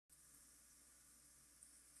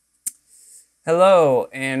Hello,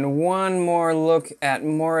 and one more look at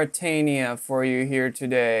Mauritania for you here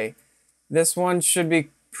today. This one should be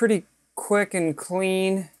pretty quick and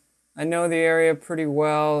clean. I know the area pretty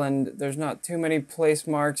well, and there's not too many place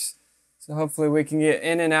marks, so hopefully we can get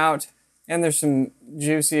in and out. And there's some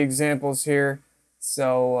juicy examples here,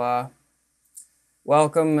 so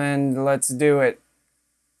welcome and let's do it.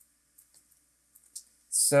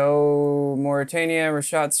 So Mauritania,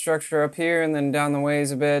 Rashat structure up here, and then down the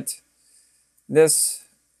ways a bit. This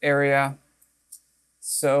area.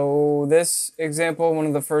 So this example, one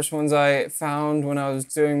of the first ones I found when I was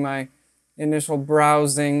doing my initial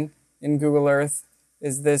browsing in Google Earth,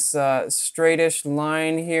 is this straightish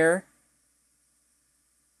line here,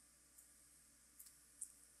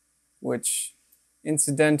 which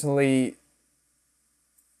incidentally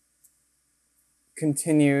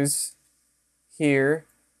continues here,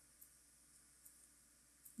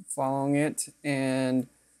 following it. And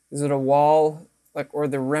is it a wall, or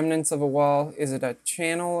the remnants of a wall? Is it a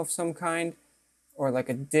channel of some kind, or like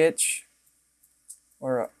a ditch,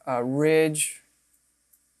 or a ridge?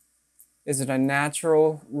 Is it a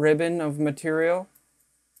natural ribbon of material?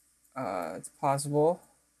 It's possible.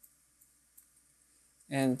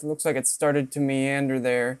 And it looks like it started to meander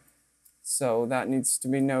there, so that needs to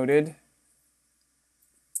be noted.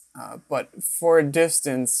 But for a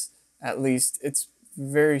distance, at least, it's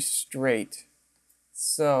very straight.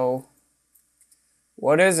 So,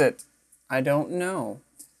 what is it? I don't know.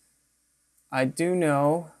 I do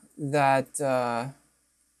know that I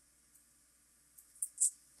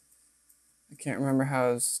can't remember how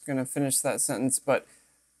I was going to finish that sentence, but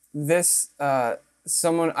this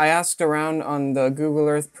someone I asked around on the Google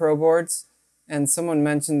Earth Pro boards, and someone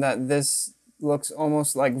mentioned that this looks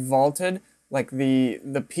almost like vaulted, like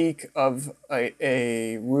the peak of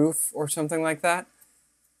a roof or something like that,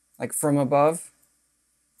 like from above.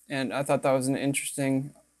 And I thought that was an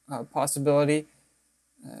interesting possibility.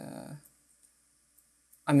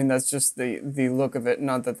 I mean, that's just the look of it.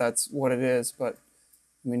 Not that that's what it is, but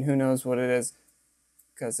I mean, who knows what it is?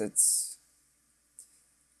 Because it's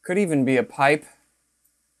could even be a pipe.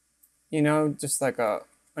 You know, just like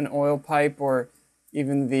an oil pipe, or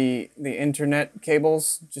even the internet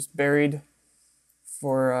cables just buried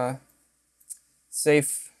for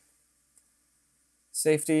safety,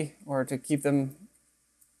 or to keep them,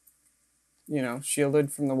 you know,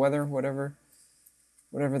 shielded from the weather, whatever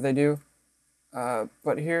they do.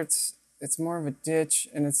 But here it's more of a ditch,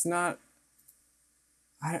 and it's not.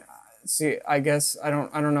 I see. I guess I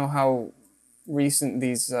don't know how recent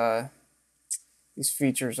these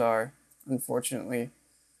features are. Unfortunately,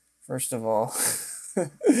 first of all,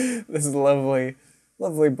 this is lovely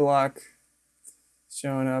block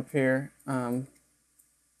showing up here.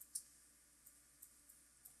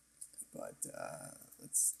 But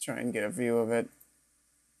let's try and get a view of it.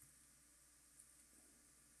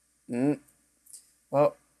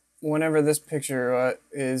 Well, whenever this picture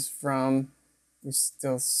is from, we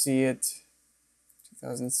still see it.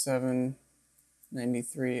 2007,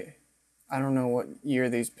 93. I don't know what year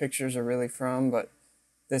these pictures are really from, but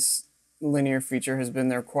this linear feature has been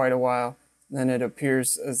there quite a while. And then it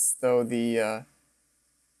appears as though the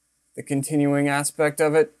continuing aspect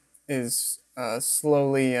of it is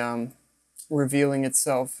slowly revealing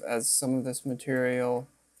itself as some of this material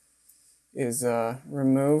is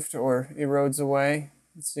removed or erodes away.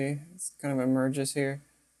 Let's see, it kind of emerges here.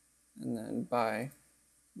 And then by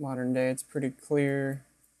modern day, it's pretty clear.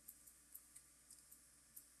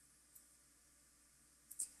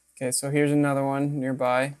 Okay, so here's another one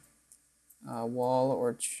nearby. Wall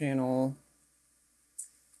or channel.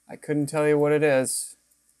 I couldn't tell you what it is.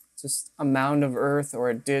 Just a mound of earth or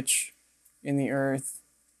a ditch in the earth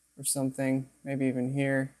or something. Maybe even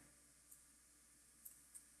here.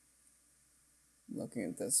 Looking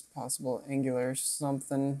at this possible angular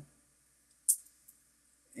something.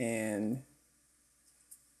 And a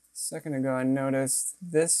second ago I noticed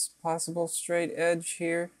this possible straight edge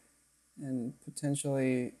here, and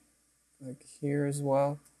potentially like here as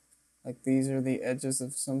well. Like these are the edges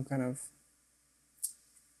of some kind of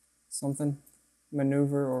something,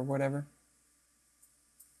 maneuver or whatever.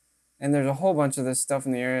 And there's a whole bunch of this stuff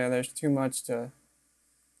in the area. There's too much to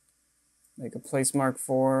make a place mark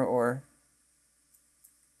for, or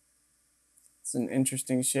it's an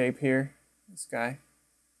interesting shape here, this guy.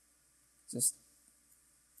 Just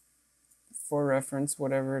for reference,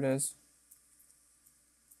 whatever it is.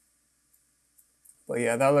 But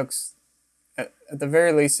yeah, that looks, at the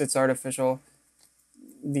very least, it's artificial.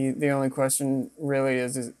 The only question really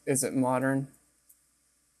is it modern?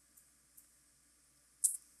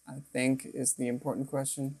 I think is the important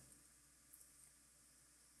question.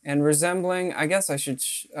 And resembling, I guess I should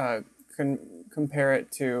compare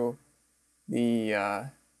it to the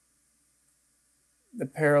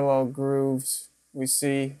parallel grooves we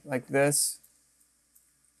see like this.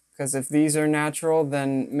 Because if these are natural,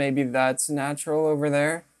 then maybe that's natural over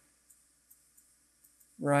there,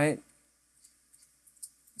 right?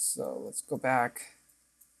 So let's go back.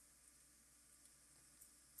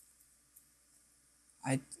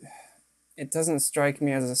 It doesn't strike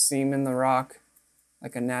me as a seam in the rock,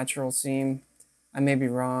 like a natural seam. I may be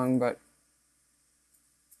wrong, but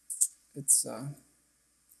it's okay.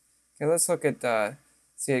 Let's look at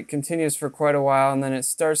see, it continues for quite a while, and then it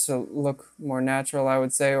starts to look more natural, I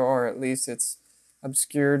would say, or at least it's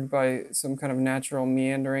obscured by some kind of natural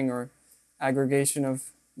meandering or aggregation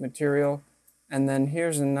of material. And then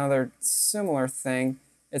here's another similar thing.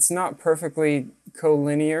 It's not perfectly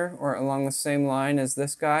collinear or along the same line as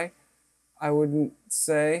this guy, I wouldn't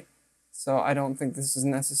say. So I don't think this is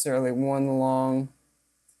necessarily one long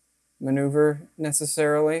maneuver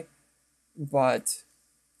necessarily, but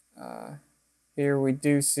here we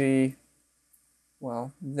do see,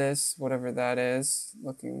 well, this, whatever that is,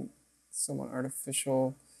 looking somewhat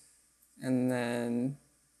artificial, and then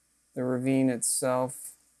the ravine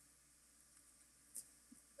itself.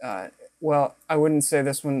 Well, I wouldn't say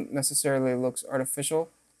this one necessarily looks artificial,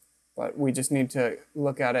 but we just need to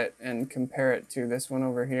look at it and compare it to this one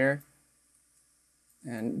over here.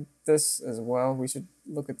 And this as well, we should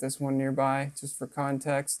look at this one nearby just for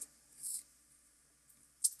context.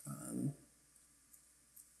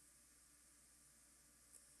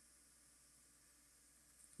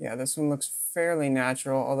 Yeah, this one looks fairly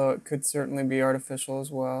natural, although it could certainly be artificial as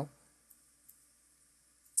well.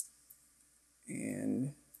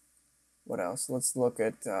 And what else? Let's look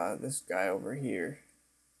at this guy over here.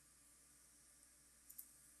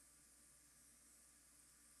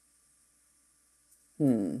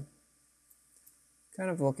 Kind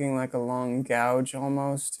of looking like a long gouge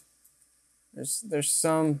almost. There's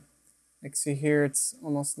some, like see here, it's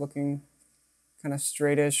almost looking kind of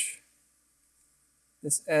straightish.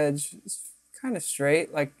 This edge is kind of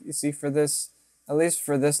straight, like you see for this, at least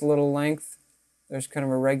for this little length, there's kind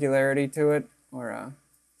of a regularity to it, or a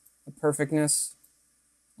perfectness,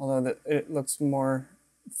 although it looks more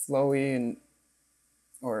flowy and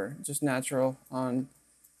or just natural on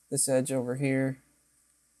this edge over here.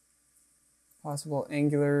 Possible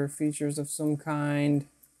angular features of some kind.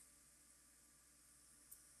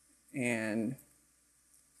 And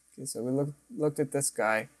okay, so we looked at this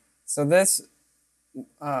guy. So this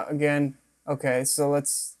again, okay, so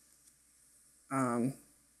let's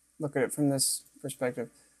look at it from this perspective.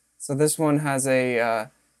 So this one has a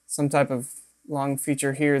some type of long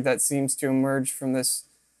feature here that seems to emerge from this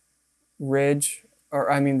ridge, or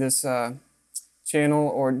I mean this channel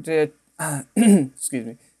or ditch, excuse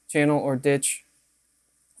me, channel or ditch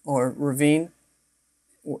or ravine,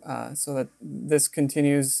 so that this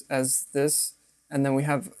continues as this, and then we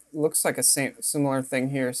have, looks like a similar thing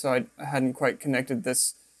here, so I hadn't quite connected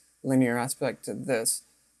this linear aspect to this,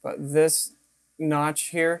 but this notch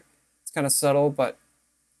here, it's kind of subtle, but,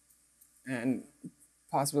 and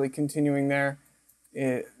possibly continuing there,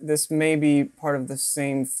 this may be part of the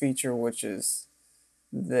same feature, which is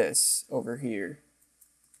this over here.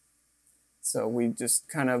 So we just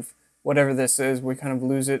kind of, whatever this is, we kind of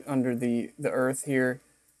lose it under the earth here,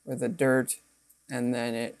 or the dirt, and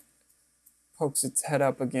then it pokes its head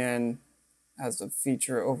up again as a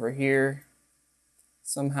feature over here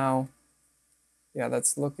somehow. Yeah,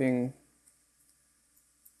 that's looking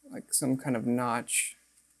like some kind of notch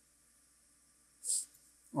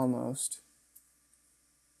almost.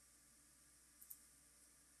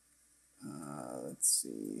 Let's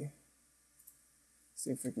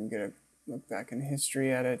see if we can get a look back in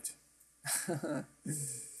history at it.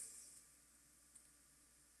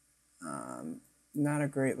 Not a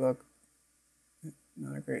great look,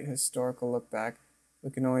 not a great historical look back.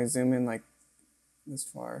 We can only zoom in like this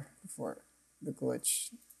far before the glitch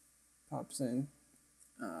pops in.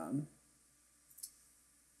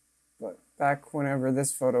 But back whenever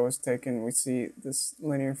this photo was taken, we see this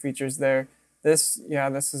linear features there. This, yeah,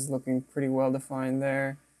 this is looking pretty well defined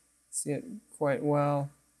there. See it quite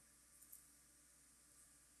well.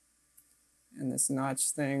 And this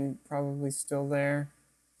notch thing probably still there.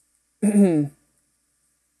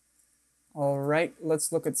 All right,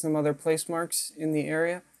 let's look at some other place marks in the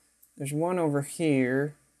area. There's one over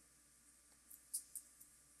here.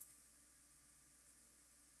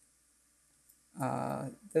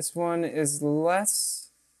 This one is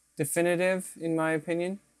less definitive in my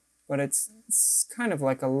opinion, but it's kind of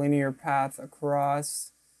like a linear path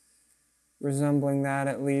across, resembling that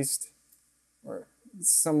at least, or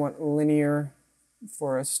somewhat linear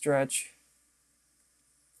for a stretch.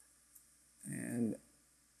 And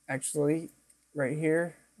actually, right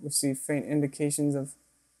here, we see faint indications of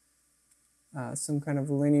some kind of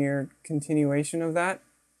linear continuation of that.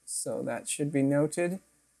 So that should be noted.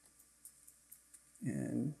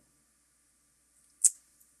 And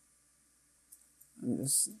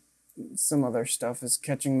some other stuff is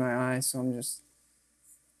catching my eye, so I'm just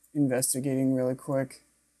investigating really quick.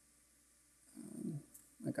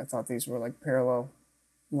 Like I thought these were like parallel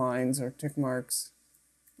lines or tick marks,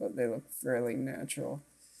 but they look fairly natural.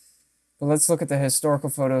 But let's look at the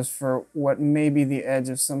historical photos for what may be the edge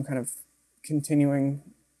of some kind of continuing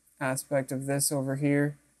aspect of this over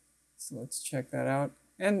here. So let's check that out.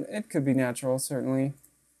 And it could be natural, certainly.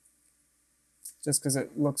 Just because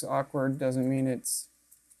it looks awkward doesn't mean it's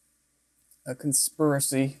a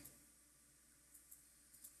conspiracy.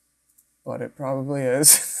 But it probably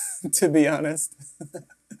is, to be honest.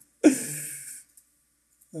 Okay,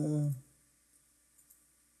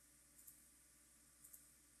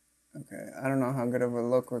 I don't know how good of a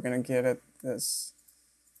look we're going to get at this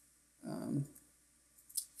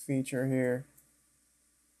feature here.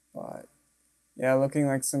 But yeah, looking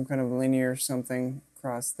like some kind of linear something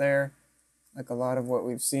across there, like a lot of what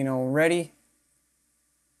we've seen already.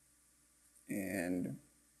 And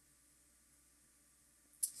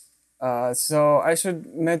so I should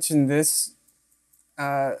mention this.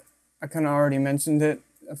 I kind of already mentioned it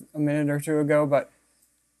a minute or two ago, but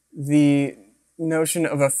the notion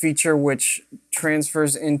of a feature which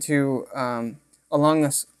transfers into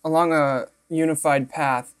along a unified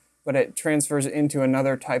path, but it transfers into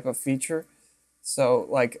another type of feature. So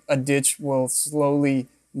like a ditch will slowly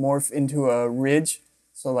morph into a ridge.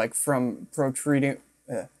 So like from protruding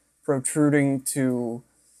to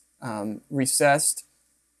recessed,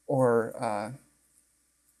 or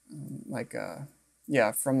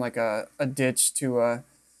from like a ditch to a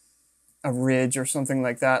ridge or something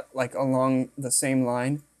like that, like along the same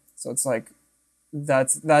line. So it's like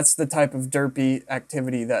that's the type of derpy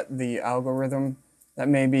activity that the algorithm that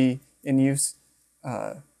may be in use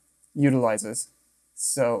utilizes.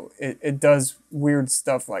 So it does weird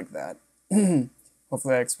stuff like that.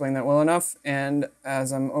 Hopefully I explained that well enough. And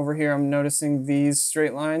as I'm over here, I'm noticing these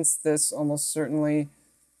straight lines. This almost certainly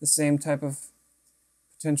the same type of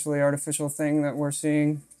potentially artificial thing that we're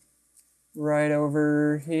seeing right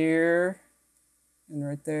over here and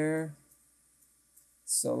right there.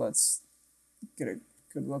 So let's get a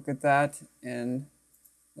good look at that, and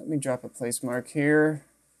let me drop a place mark here.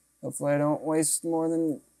 Hopefully I don't waste more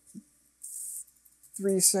than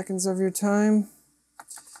 3 seconds of your time.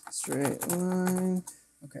 Straight line.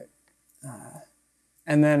 Okay.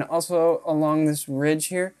 And then also along this ridge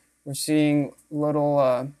here, we're seeing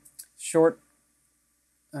little short,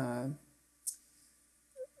 I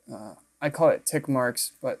call it tick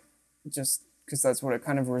marks, but just because that's what it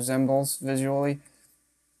kind of resembles visually.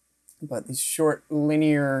 But these short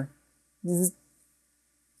linear, I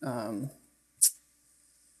don't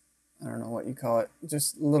know what you call it,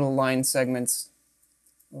 just little line segments,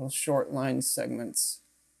 little short line segments,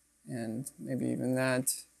 and maybe even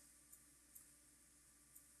that.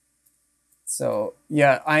 So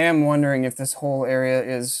yeah, I am wondering if this whole area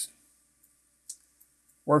is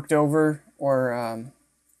worked over or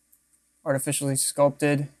artificially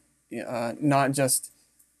sculpted, not just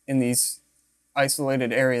in these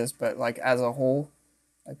isolated areas, but like as a whole,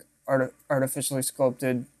 like artificially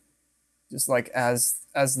sculpted, just like as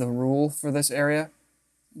the rule for this area,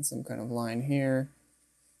 and some kind of line here,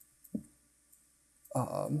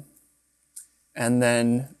 and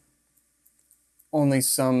then only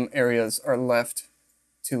some areas are left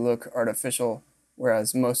to look artificial,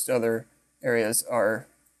 whereas most other areas are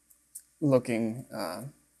looking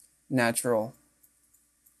natural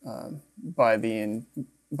by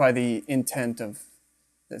the intent of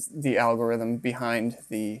the algorithm behind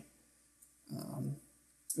the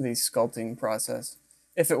sculpting process.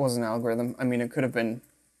 If it was an algorithm, I mean, it could have been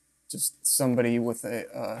just somebody with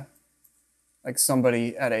a like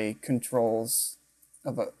somebody at a controls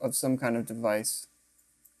of some kind of device,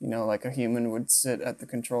 like a human would sit at the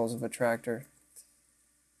controls of a tractor.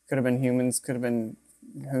 Could have been humans, could have been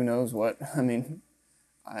who knows what. I mean,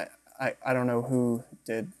 I don't know who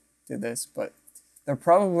did this, but they're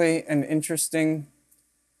probably an interesting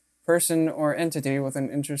person or entity with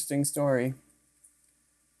an interesting story.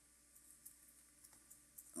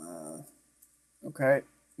 Okay,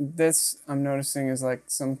 this I'm noticing is like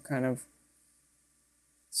some kind of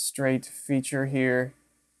straight feature here.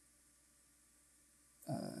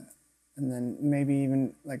 And then maybe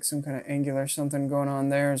even like some kind of angular something going on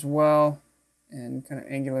there as well, and kind of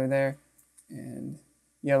angular there, and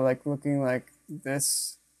yeah, like looking like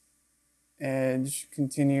this edge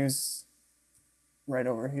continues right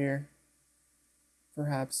over here,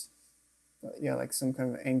 perhaps. But yeah, like some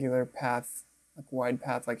kind of angular path, like wide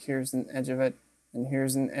path, like here's an edge of it, and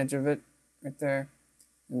here's an edge of it right there.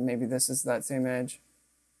 And maybe this is that same edge.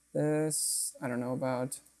 This, I don't know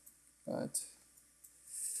about, but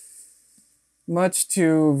much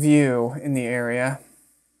to view in the area.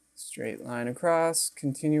 Straight line across,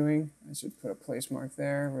 continuing. I should put a place mark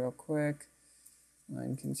there real quick.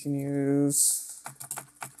 Line continues.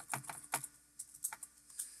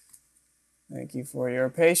 Thank you for your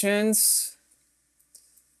patience.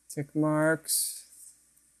 Tick marks.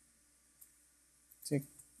 Tick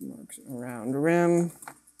marks around rim.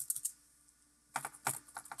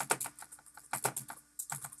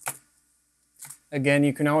 Again,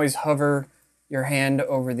 you can always hover your hand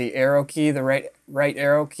over the arrow key, the right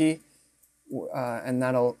arrow key, and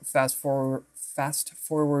that'll fast forward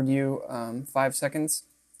you 5 seconds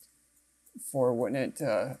for when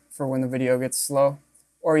the video gets slow.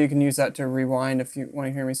 Or you can use that to rewind if you want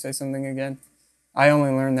to hear me say something again. I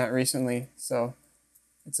only learned that recently, so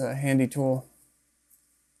it's a handy tool.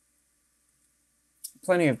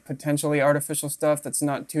 Plenty of potentially artificial stuff that's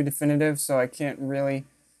not too definitive, so I can't really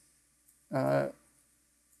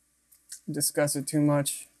discuss it too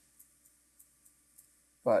much.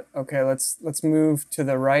 But okay, let's move to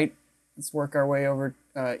the right. Let's work our way over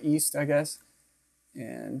east, I guess.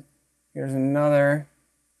 And here's another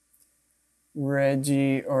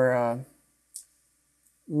Reggie or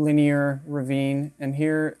linear ravine, and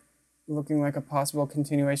here looking like a possible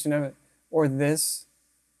continuation of it, or these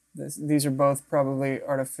are both probably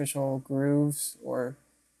artificial grooves or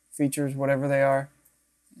features, whatever they are,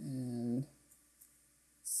 and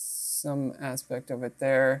some aspect of it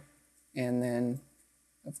there, and then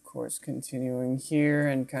of course continuing here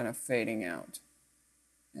and kind of fading out.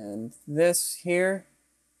 And this here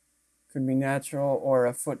could be natural or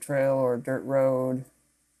a foot trail or a dirt road.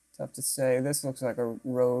 Tough to say. This looks like a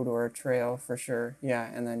road or a trail for sure.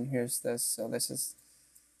 Yeah, and then here's this. So this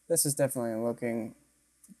is definitely looking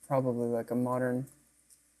probably like a modern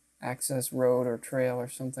access road or trail or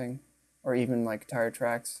something, or even like tire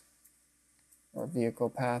tracks or vehicle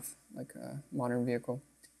path, like a modern vehicle.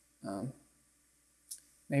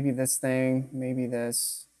 Maybe this thing, maybe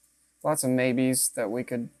this. Lots of maybes that we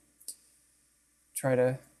could try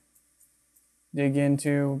to dig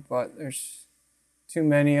into, but there's too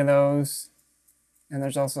many of those, and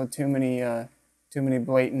there's also too many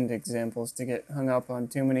blatant examples to get hung up on.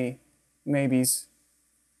 Too many maybes.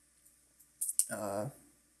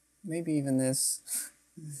 Maybe even this.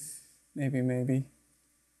 maybe.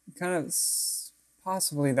 Kind of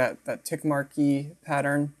possibly that tick marky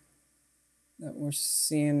pattern that we're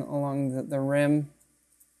seeing along the rim.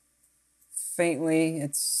 Faintly,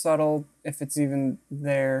 it's subtle if it's even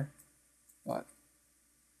there, but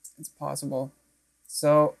it's possible.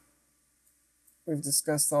 So we've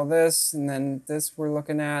discussed all this, and then this we're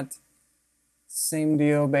looking at. Same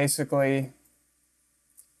deal, basically.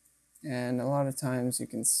 And a lot of times you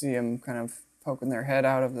can see them kind of poking their head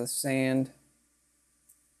out of the sand,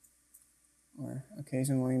 or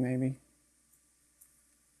occasionally maybe.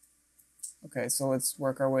 Okay, so let's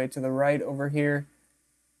work our way to the right over here.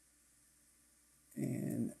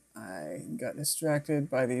 And I got distracted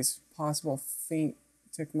by these possible faint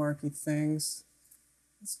tick marky things.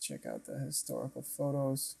 Let's check out the historical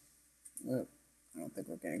photos. I don't think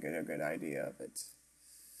we're going to get a good idea of it.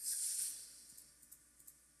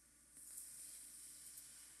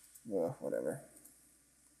 Whatever.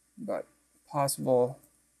 But possible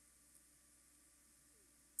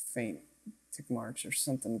faint tick marks or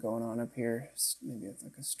something going on up here. Maybe it's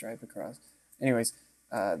like a stripe across. Anyways,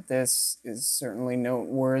 this is certainly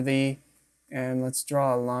noteworthy. And let's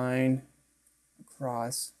draw a line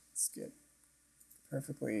across. Let's get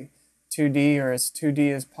perfectly 2D or as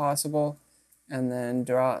 2D as possible. And then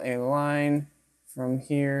draw a line from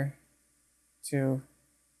here to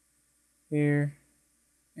here.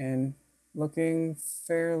 And looking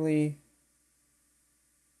fairly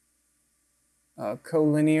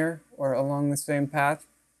collinear or along the same path.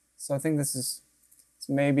 So I think this is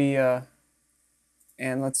maybe, and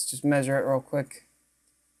let's just measure it real quick.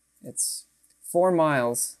 It's 4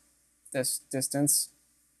 miles, this distance.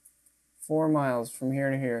 4 miles from here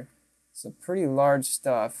to here. So pretty large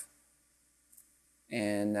stuff.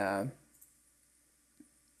 And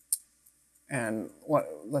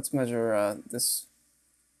let's measure this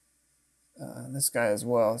guy as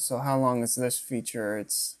well. So how long is this feature?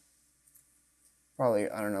 It's probably,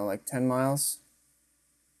 I don't know, like 10 miles.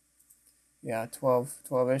 Yeah,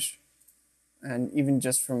 12-ish. And even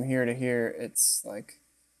just from here to here, it's like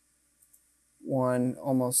 1,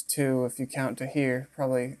 almost 2 if you count to here,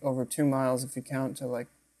 probably over 2 miles if you count to like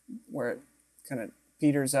where it kind of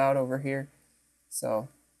peters out over here. So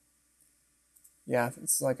yeah,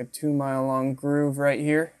 it's like a 2-mile long groove right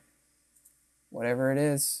here, whatever it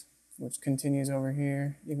is, which continues over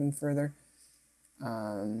here even further.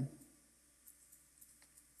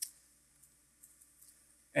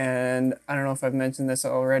 And I don't know if I've mentioned this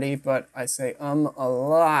already, but I say a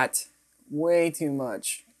lot, way too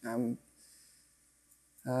much. I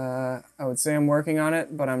would say I'm working on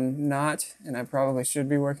it, but I'm not, and I probably should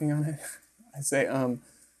be working on it. I say a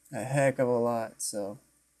heck of a lot, so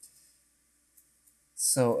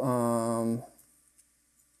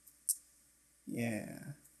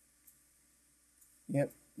yeah.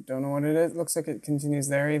 Yep, don't know what it is. Looks like it continues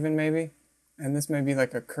there even maybe. And this may be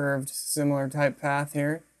like a curved similar type path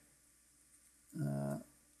here.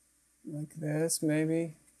 Like this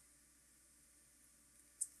maybe.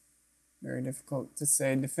 Very difficult to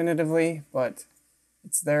say definitively, but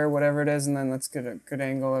it's there, whatever it is, and then let's get a good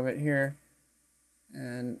angle of it here.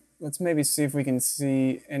 And let's maybe see if we can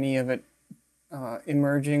see any of it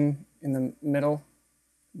emerging in the middle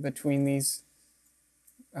between these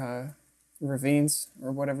ravines,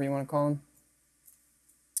 or whatever you want to call them.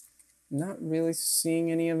 I'm not really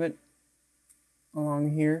seeing any of it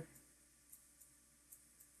along here.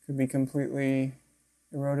 Could be completely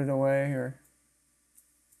eroded away, or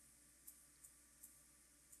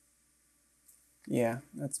yeah,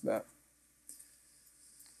 that's that,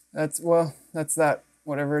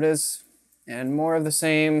 whatever it is. And more of the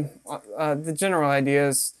same. The general idea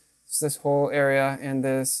is just this whole area and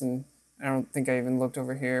this, and I don't think I even looked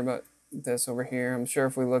over here, but this over here. I'm sure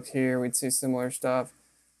if we looked here, we'd see similar stuff.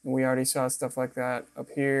 And we already saw stuff like that up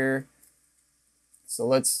here. So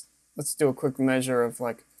let's do a quick measure of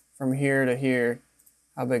like from here to here.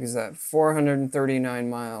 How big is that? 439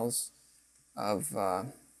 miles of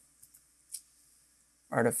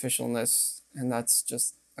artificialness, and that's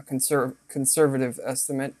just a conservative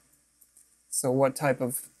estimate. So what type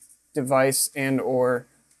of device and or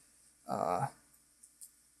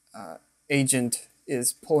agent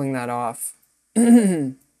is pulling that off,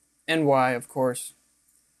 and why, of course.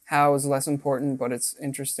 How is less important, but it's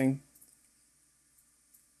interesting.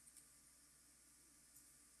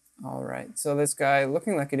 All right, so this guy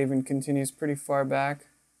looking like it even continues pretty far back,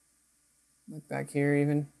 like back here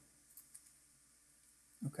even.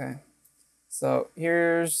 Okay, so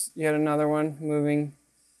here's yet another one moving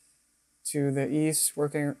to the east,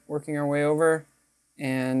 working our way over,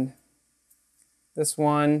 and this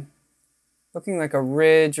one looking like a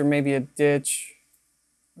ridge or maybe a ditch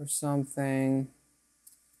or something.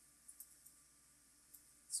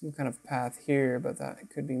 Some kind of path here, but that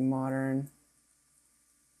could be modern.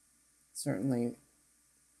 Certainly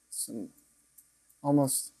some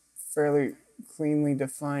almost fairly cleanly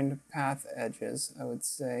defined path edges, I would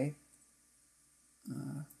say,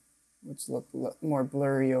 which look more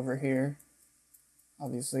blurry over here.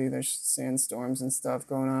 Obviously, there's sandstorms and stuff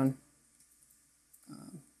going on.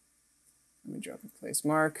 Let me drop a place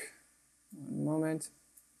mark. One moment.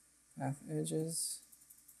 Path edges.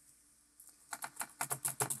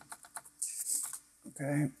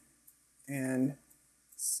 Okay, and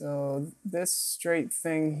so this straight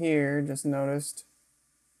thing here, just noticed,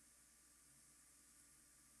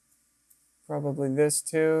 probably this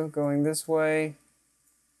too, going this way.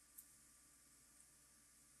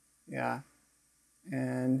 Yeah,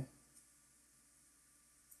 and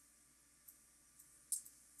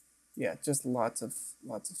yeah, just lots of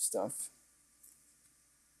stuff.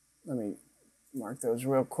 Let me mark those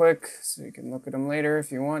real quick so you can look at them later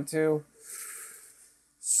if you want to.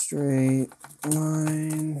 Straight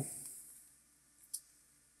line.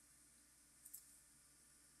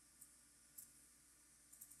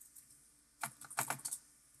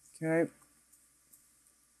 Okay.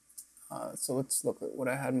 So let's look at what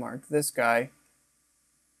I had marked. This guy,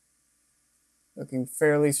 looking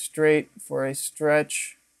fairly straight for a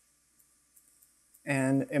stretch.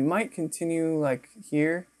 And it might continue like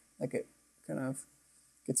here, like it kind of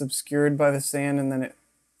gets obscured by the sand and then it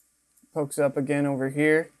pokes up again over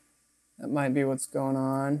here. That might be what's going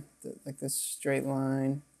on, like this straight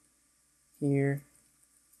line here.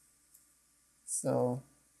 So,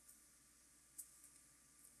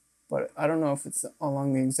 but I don't know if it's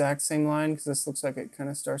along the exact same line, because this looks like it kind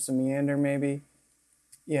of starts to meander maybe.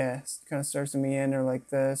 Yeah, it kind of starts to meander like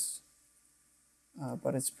this.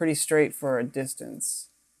 But it's pretty straight for a distance.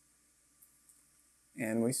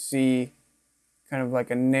 And we see kind of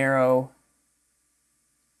like a narrow,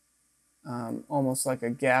 almost like a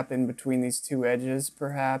gap in between these two edges,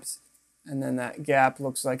 perhaps. And then that gap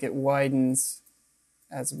looks like it widens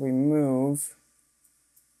as we move.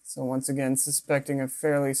 So once again, suspecting a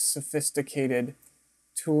fairly sophisticated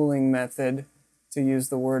tooling method, to use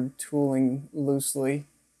the word tooling loosely.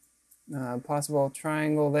 Possible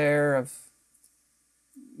triangle there of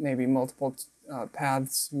maybe multiple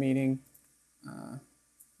paths meeting.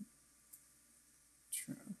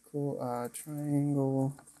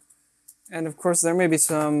 Triangle. And of course there may be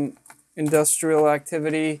some industrial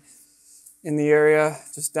activity in the area,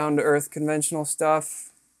 just down to earth conventional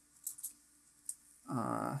stuff.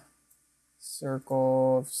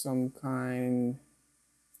 Circle of some kind.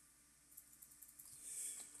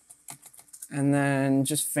 And then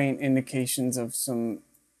just faint indications of some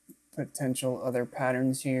potential other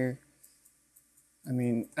patterns here. I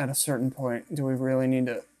mean, at a certain point, do we really need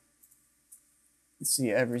to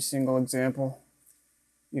see every single example?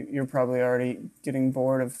 You're probably already getting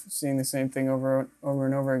bored of seeing the same thing over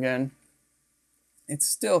and over again. It's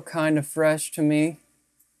still kind of fresh to me.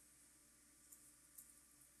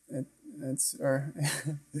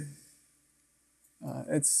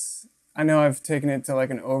 I know I've taken it to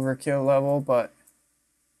like an overkill level, but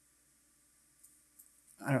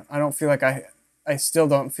I don't feel like I still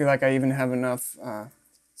don't feel like I even have enough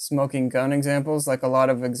smoking gun examples. Like a lot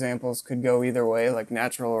of examples could go either way, like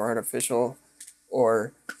natural or artificial,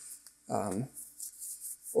 or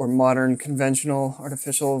modern conventional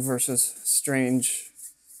artificial versus strange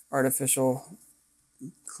artificial.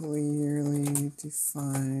 Clearly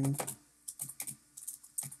defined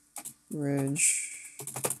ridge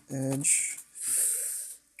edge.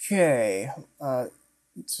 Okay,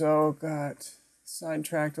 so got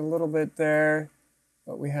sidetracked a little bit there,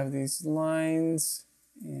 but we have these lines,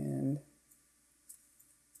 and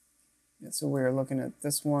yeah, so we're looking at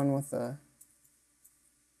this one with the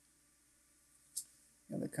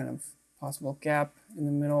kind of possible gap in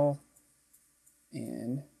the middle,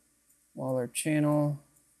 and Waller channel,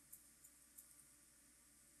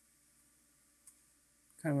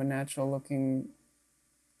 kind of a natural looking,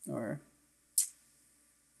 or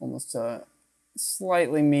almost a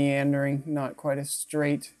slightly meandering, not quite a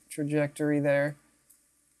straight trajectory there.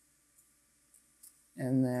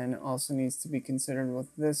 And then also needs to be considered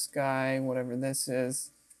with this guy, whatever this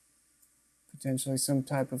is, potentially some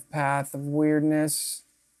type of path of weirdness,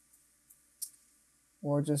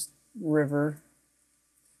 or just river.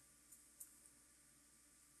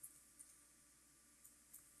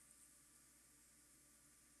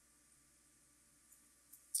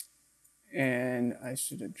 And I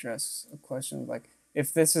should address a question like,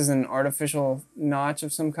 if this is an artificial notch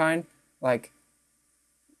of some kind, like,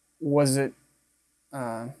 was it,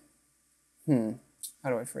 how do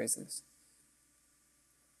I phrase this?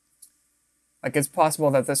 Like, it's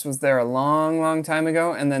possible that this was there a long, long time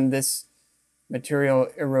ago, and then this material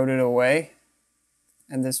eroded away,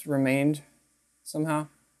 and this remained somehow.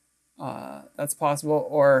 That's possible,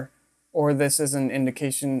 or this is an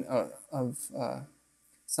indication of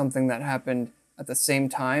something that happened at the same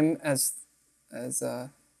time as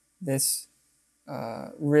this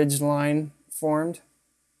ridge line formed.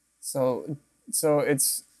 So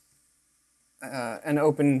it's an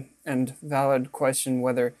open and valid question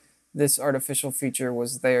whether this artificial feature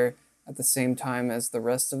was there at the same time as the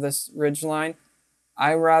rest of this ridge line.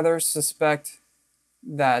 I rather suspect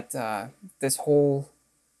that this whole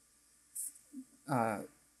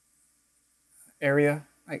area,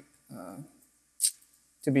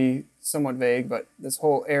 to be somewhat vague, but this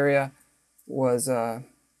whole area was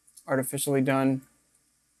artificially done,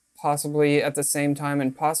 possibly at the same time,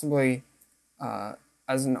 and possibly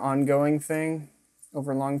as an ongoing thing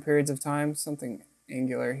over long periods of time. Something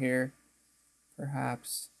angular here,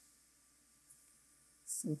 perhaps.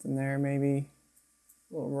 Something there, maybe.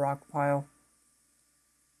 A little rock pile.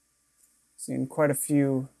 Seeing quite a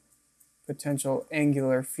few potential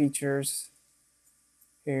angular features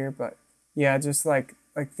here, but yeah, just like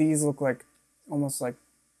these look like almost like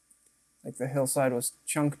the hillside was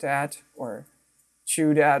chunked at or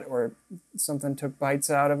chewed at, or something took bites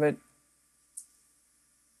out of it,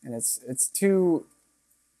 and it's too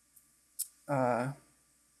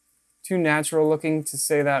natural looking to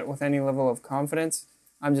say that with any level of confidence.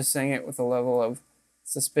 I'm just saying it with a level of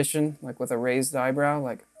suspicion, like with a raised eyebrow,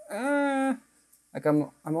 like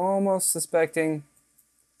I'm almost suspecting,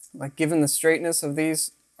 like, given the straightness of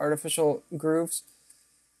these artificial grooves,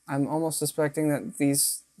 I'm almost suspecting that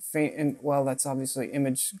these faint, and well, that's obviously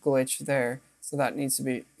image glitch there, so that needs to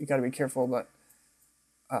be, you got to be careful, but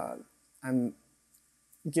I'm,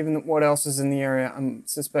 given what else is in the area, I'm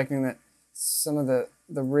suspecting that some of the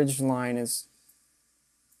ridge line is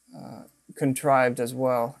contrived as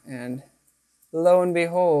well, and lo and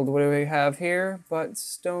behold, what do we have here but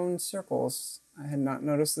stone circles? I had not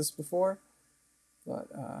noticed this before, but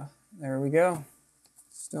there we go.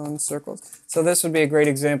 Still in circles. So this would be a great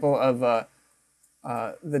example of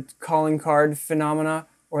the calling card phenomena,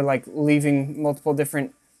 or like leaving multiple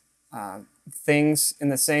different things in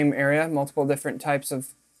the same area, multiple different types of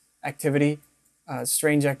activity,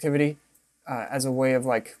 strange activity, as a way of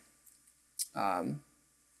like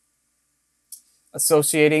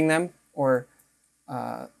associating them, or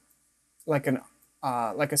like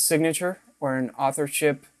a signature or an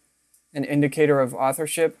authorship, an indicator of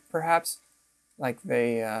authorship, perhaps. Like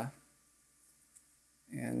they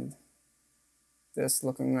and this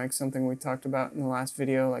looking like something we talked about in the last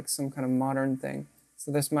video, like some kind of modern thing.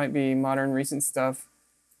 So this might be modern recent stuff,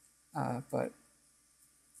 but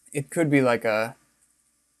it could be like a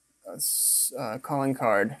calling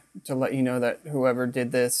card to let you know that whoever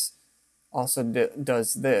did this also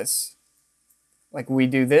does this. Like, we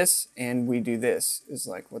do this and we do this is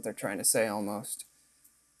like what they're trying to say almost.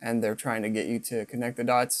 And they're trying to get you to connect the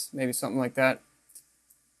dots, maybe something like that.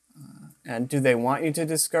 And do they want you to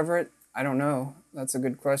discover it? I don't know. That's a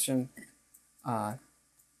good question.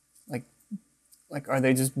 Like, are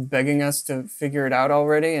they just begging us to figure it out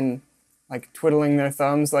already and like twiddling their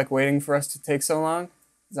thumbs, like waiting for us to take so long?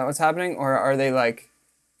 Is that what's happening? Or are they like,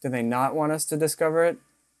 do they not want us to discover it?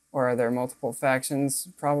 Or are there multiple factions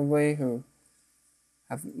probably who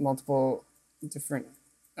have multiple different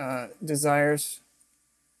desires?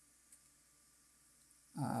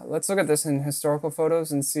 Let's look at this in historical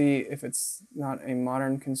photos and see if it's not a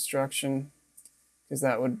modern construction, because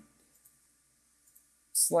that would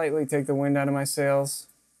slightly take the wind out of my sails.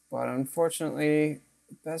 But unfortunately,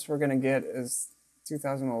 the best we're going to get is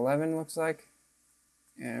 2011, looks like,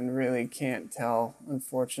 and really can't tell,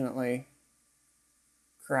 unfortunately.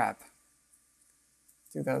 Crap.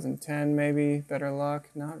 2010 maybe, better luck.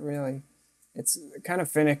 Not really. It's kind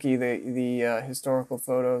of finicky, the historical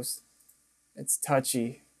photos. It's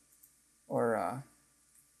touchy, or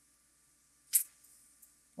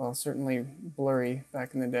well, certainly blurry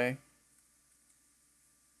back in the day.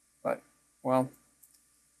 But, well,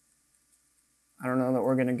 I don't know that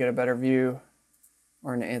we're going to get a better view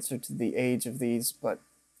or an answer to the age of these, but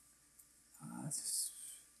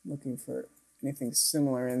looking for anything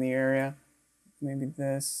similar in the area. Maybe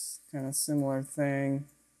this kind of similar thing,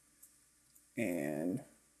 and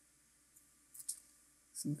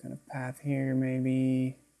some kind of path here,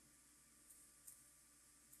 maybe.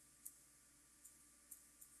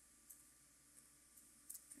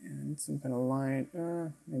 And some kind of line,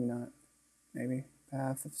 maybe not. Maybe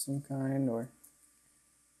path of some kind, or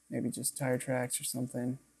maybe just tire tracks or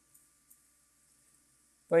something.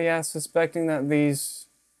 But yeah, suspecting that these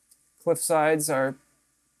cliff sides are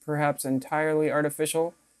perhaps entirely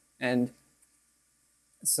artificial, and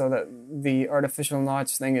so that the artificial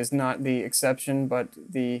notch thing is not the exception, but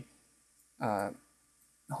the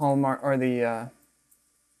hallmark, or the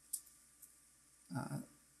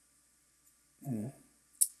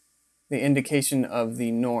indication of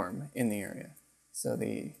the norm in the area. So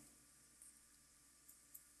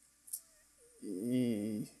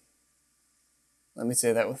let me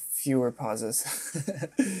say that with fewer pauses.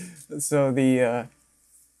 So the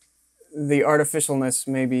artificialness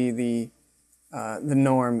may be the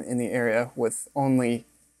norm in the area, with only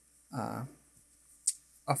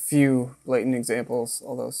a few blatant examples.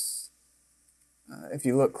 Although, if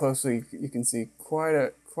you look closely, you can see quite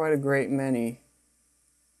a great many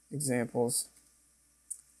examples.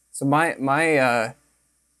 So my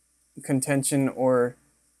contention or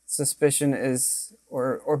suspicion is,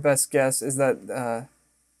 or best guess, is that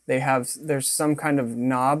there's some kind of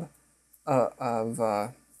knob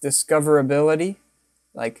of discoverability.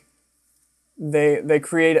 Like, they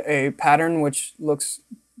create a pattern which looks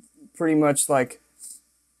pretty much like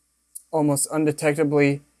almost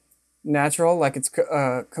undetectably natural, like it's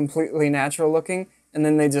completely natural looking, and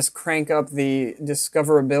then they just crank up the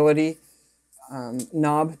discoverability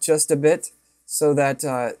knob just a bit, so that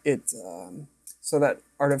so that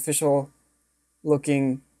artificial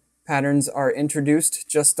looking patterns are introduced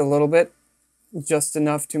just a little bit, just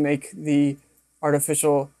enough to make the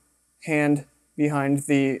artificial hand behind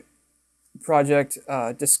the project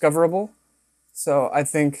discoverable. So I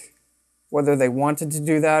think whether they wanted to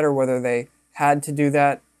do that or whether they had to do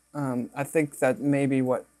that, I think that may be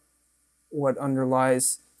what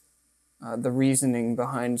underlies the reasoning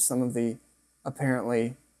behind some of the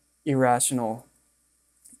apparently irrational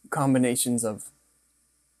combinations of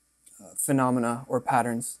phenomena or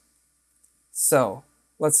patterns. So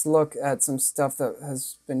let's look at some stuff that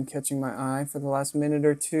has been catching my eye for the last minute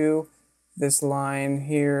or two. This line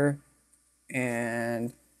here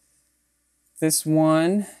and this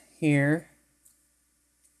one here.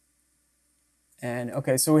 And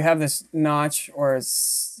okay, so we have this notch, or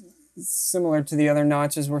it's similar to the other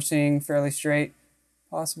notches we're seeing, fairly straight.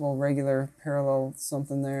 Possible regular parallel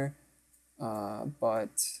something there. But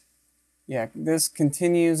yeah, this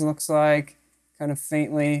continues, looks like, kind of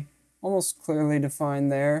faintly, almost clearly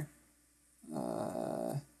defined there.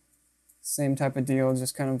 Same type of deal,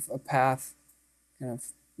 just kind of a path, kind of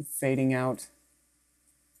fading out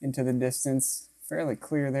into the distance. Fairly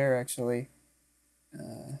clear there, actually.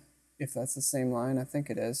 If that's the same line, I think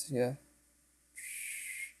it is, yeah.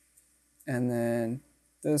 And then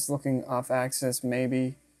this looking off axis,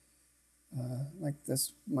 maybe, like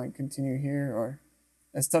this might continue here, or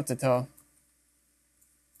it's tough to tell.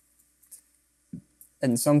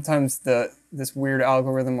 And sometimes this weird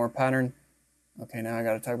algorithm or pattern, okay, now I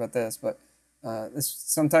got to talk about this, but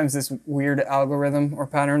sometimes this weird algorithm or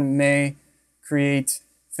pattern may create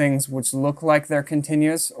things which look like they're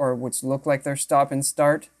continuous or which look like they're stop and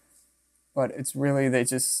start, but it's really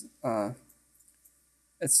it's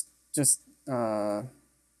just part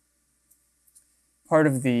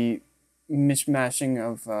of the mishmashing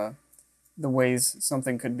of the ways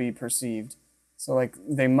something could be perceived. So like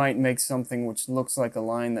they might make something which looks like a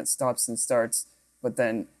line that stops and starts, but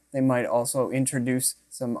then they might also introduce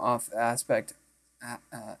some off aspect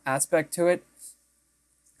to it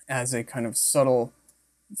as a kind of subtle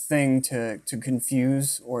thing to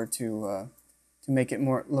confuse, or to make it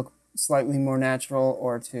look slightly more natural,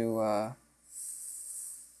 or to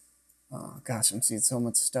oh gosh, I'm seeing so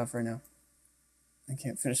much stuff right now. I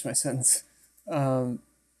can't finish my sentence. To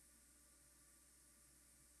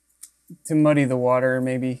muddy the water,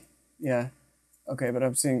 maybe. Yeah. Okay, but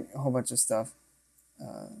I'm seeing a whole bunch of stuff.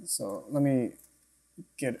 So let me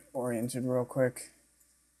get oriented real quick.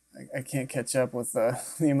 I can't catch up with the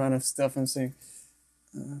amount of stuff I'm seeing.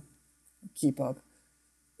 Keep up.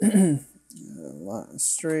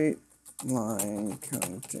 Straight line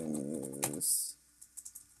continues.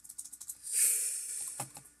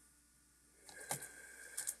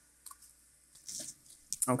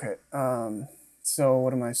 Okay, so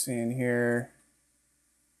what am I seeing here?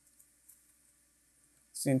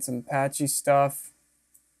 Seeing some patchy stuff,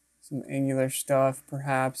 some angular stuff,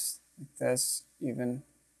 perhaps, like this, even,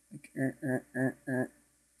 like,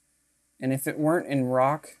 And if it weren't in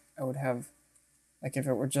rock, I would have, like if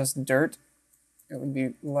it were just dirt, it would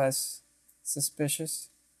be less suspicious.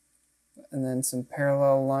 And then some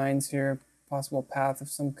parallel lines here, possible path of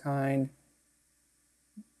some kind.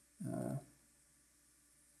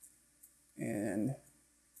 And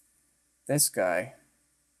this guy.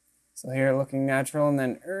 So here looking natural, and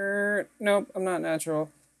then, nope, I'm not natural.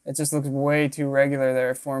 It just looks way too regular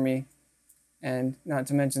there for me. And not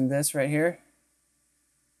to mention this right here.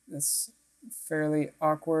 This fairly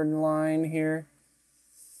awkward line here.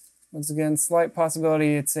 Once again, slight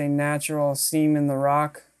possibility it's a natural seam in the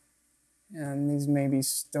rock. And these may be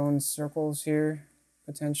stone circles here,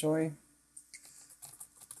 potentially.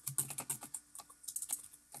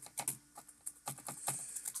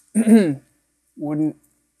 Wouldn't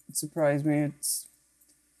surprise me. It's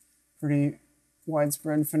pretty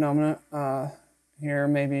widespread phenomena. Here,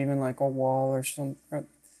 maybe even like a wall or something. That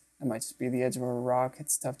might just be the edge of a rock.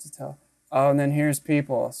 It's tough to tell. Oh, and then here's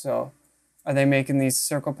people. So are they making these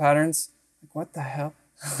circle patterns? Like, what the hell?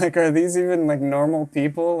 Like, are these even like normal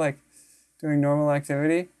people, like doing normal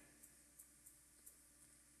activity?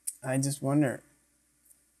 I just wonder.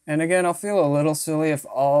 And again, I'll feel a little silly if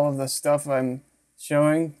all of the stuff I'm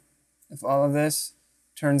showing, if all of this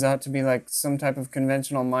turns out to be like some type of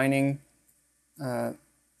conventional mining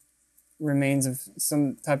remains of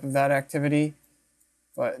some type of that activity.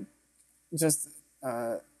 But just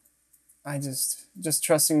just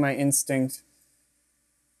trusting my instinct,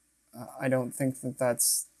 I don't think that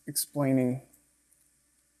that's explaining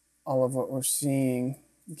all of what we're seeing,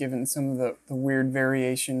 given some of the weird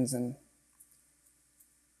variations and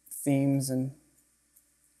themes. And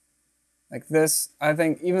like this, I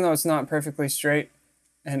think, even though it's not perfectly straight,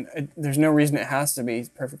 and there's no reason it has to be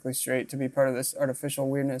perfectly straight to be part of this artificial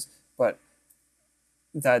weirdness, but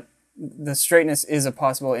that the straightness is a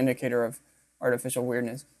possible indicator of artificial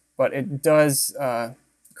weirdness. But it does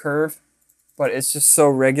curve, but it's just so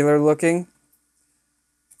regular looking.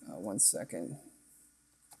 1 second.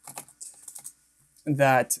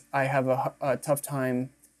 That I have a tough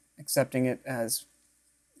time accepting it as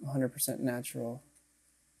 100% natural.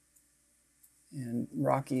 And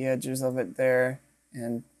rocky edges of it there,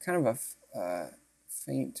 and kind of a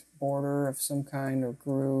faint border of some kind, or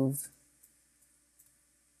groove.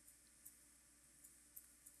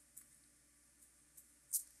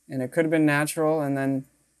 And it could have been natural, and then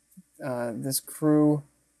this crew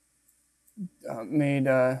made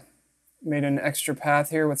made an extra path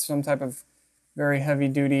here with some type of very heavy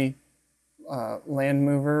duty land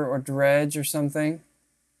mover or dredge or something.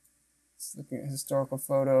 Just looking at historical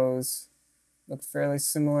photos, look fairly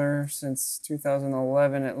similar since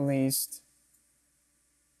 2011 at least.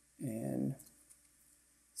 And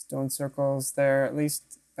stone circles there at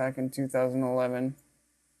least back in 2011.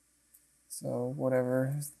 So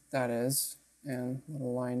whatever that is. And a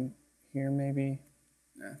little line here maybe.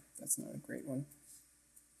 Nah, that's not a great one.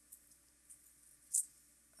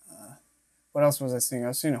 What else was I seeing? I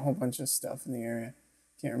was seeing a whole bunch of stuff in the area.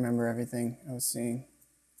 Can't remember everything I was seeing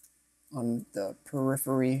on the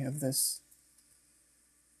periphery of this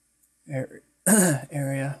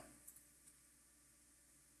area.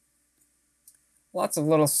 Lots of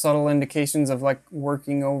little subtle indications of like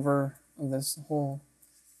working over of this whole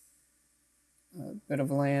bit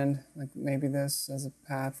of land, like maybe this as a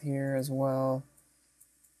path here as well.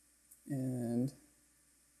 And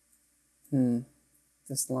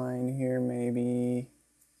this line here maybe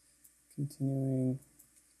continuing.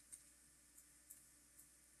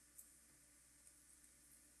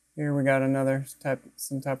 Here we got another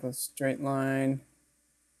some type of straight line.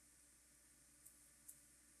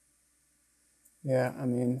 Yeah, I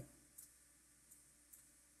mean,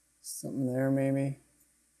 something there maybe.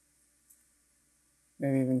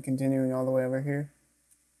 Maybe even continuing all the way over here.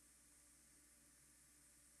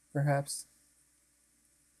 Perhaps.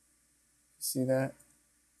 See that?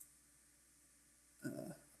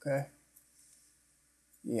 Okay.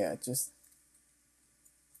 Yeah, just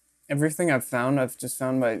everything I've just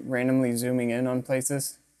found by randomly zooming in on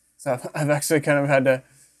places. So I've actually kind of had to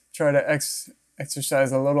try to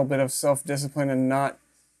exercise a little bit of self-discipline and not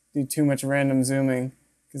do too much random zooming,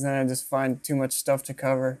 because then I just find too much stuff to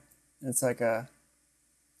cover. And it's like a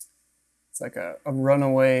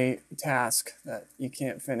runaway task that you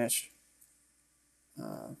can't finish.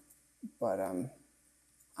 But I'm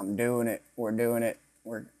doing it. We're doing it.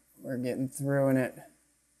 We're getting through in it.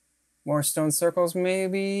 More stone circles,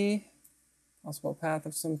 maybe. Possible path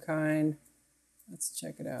of some kind. Let's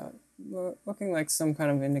check it out. Looking like some kind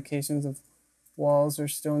of indications of walls or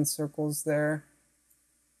stone circles there.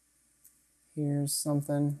 Here's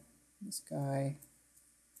something. This guy.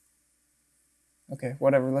 Okay,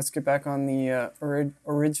 whatever. Let's get back on the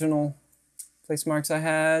original place marks I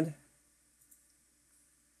had.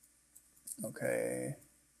 Okay.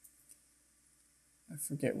 I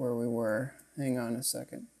forget where we were. Hang on a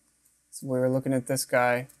second. So we were looking at this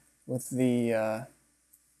guy with the,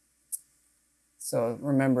 so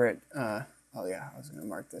remember it, oh yeah, I was going to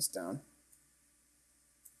mark this down.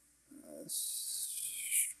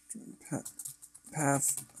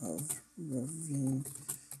 Path of ravine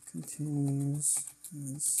continues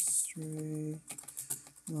as straight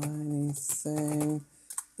liney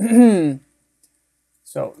thing.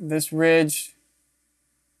 So this ridge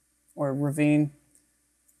or ravine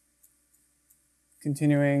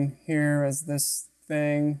continuing here as this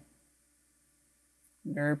thing,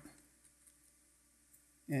 derp,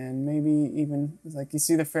 and maybe even like you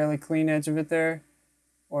see the fairly clean edge of it there,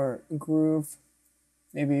 or groove,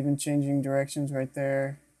 maybe even changing directions right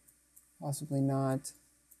there, possibly not,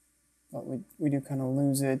 but we do kind of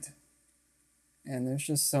lose it. And there's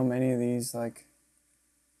just so many of these. Like,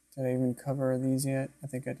 did I even cover these yet? I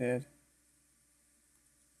think I did.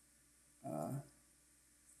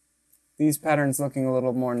 These patterns looking a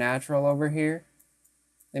little more natural over here.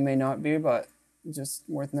 They may not be, but just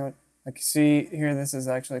worth note. Like you see here, this is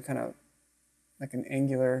actually kind of like an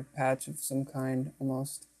angular patch of some kind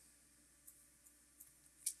almost.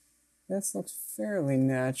 This looks fairly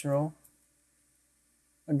natural.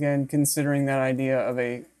 Again, considering that idea of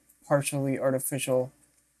a partially artificial,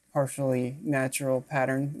 partially natural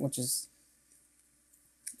pattern, which is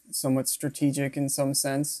somewhat strategic in some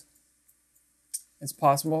sense. It's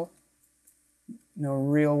possible. No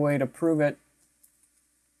real way to prove it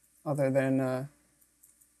other than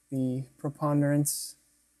the preponderance.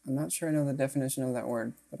 I'm not sure I know the definition of that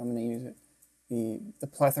word, but I'm going to use it. The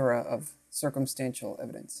plethora of circumstantial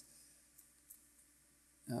evidence.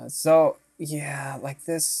 So yeah, like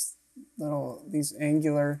these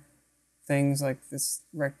angular things, like this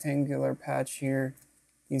rectangular patch here,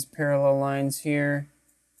 these parallel lines here,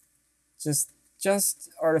 just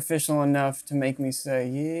artificial enough to make me say,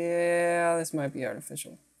 yeah, this might be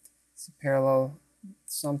artificial. It's a parallel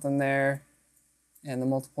something there, and the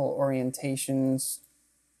multiple orientations.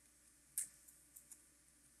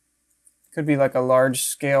 Could be like a large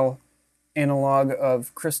scale analog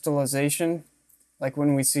of crystallization, like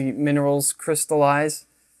when we see minerals crystallize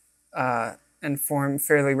and form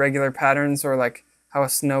fairly regular patterns, or like how a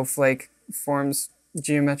snowflake forms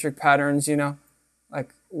geometric patterns, you know, like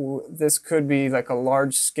this could be like a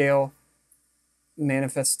large scale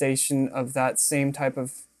manifestation of that same type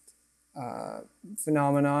of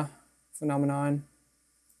phenomenon.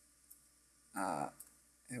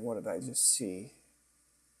 And what did I just see?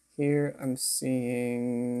 Here I'm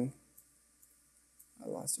seeing, I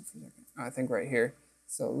lost it for a second. I think right here.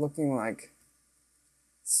 So looking like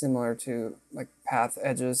similar to like path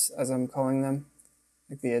edges, as I'm calling them,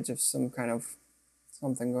 like the edge of some kind of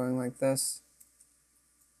something going like this.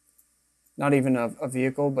 Not even a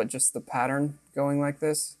vehicle, but just the pattern going like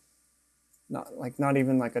this. Not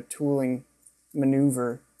even like a tooling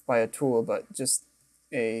maneuver by a tool, but just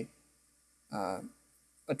a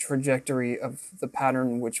trajectory of the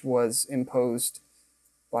pattern which was imposed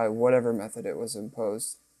by whatever method it was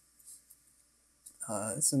imposed.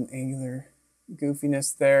 Some angular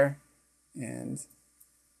goofiness there, and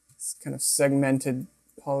it's kind of segmented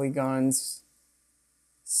polygons,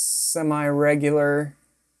 semi-regular,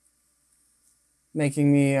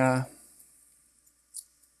 making me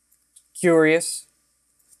curious.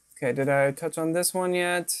 Okay, did I touch on this one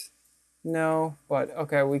yet? No, but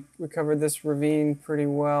okay, we covered this ravine pretty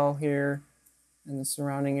well here in the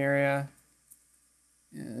surrounding area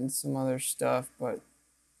and some other stuff, but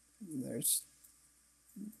there's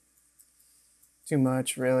too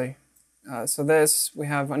much really. So this, we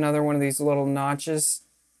have another one of these little notches.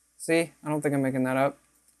 See, I don't think I'm making that up.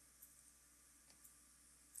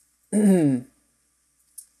 And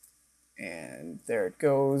there it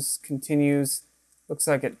goes, continues, looks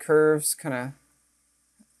like it curves, kind of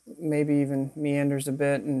maybe even meanders a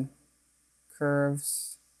bit and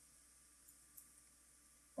curves.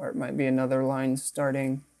 Or it might be another line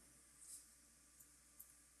starting.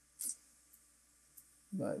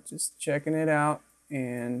 But just checking it out,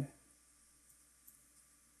 and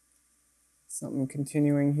something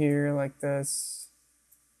continuing here like this.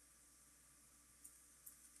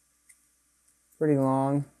 Pretty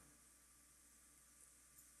long.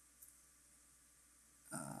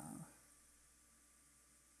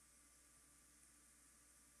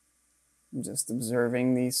 I'm just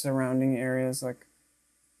observing the surrounding areas, like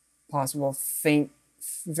possible faint,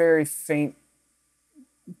 very faint,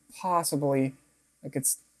 possibly, like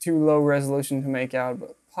it's too low resolution to make out,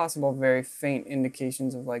 but possible very faint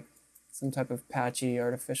indications of like some type of patchy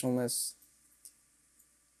artificialness.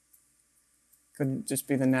 Could just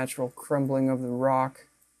be the natural crumbling of the rock.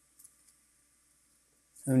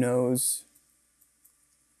 Who knows?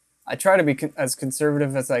 I try to be as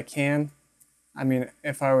conservative as I can. I mean,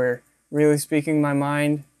 if I were really speaking my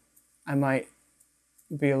mind, I might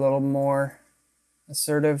be a little more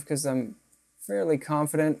assertive because I'm fairly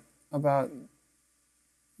confident about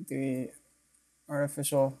the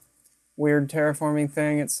artificial weird terraforming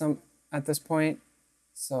thing at this point.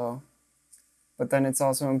 So, but then it's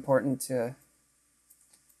also important to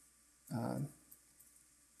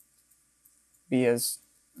be as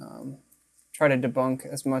try to debunk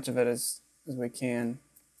as much of it as we can.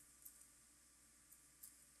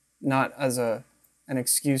 Not as an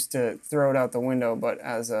excuse to throw it out the window, but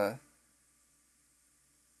as a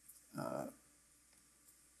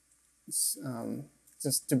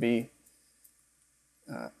just to be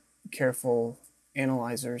careful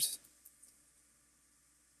analyzers.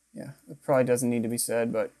 Yeah, it probably doesn't need to be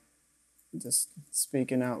said, but just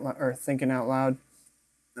speaking out loud or thinking out loud.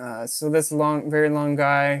 So this very long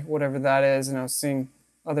guy, whatever that is, and I was seeing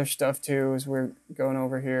other stuff too as we're going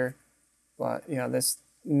over here. But yeah, this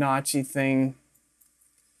notchy thing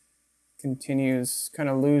continues, kind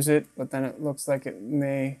of lose it, but then it looks like it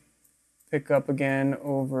may pick up again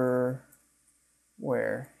over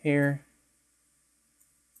where? Here.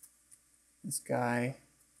 This guy,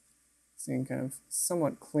 seeing kind of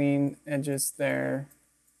somewhat clean edges there.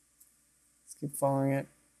 Let's keep following it.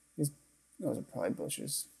 Those are probably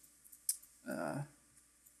bushes.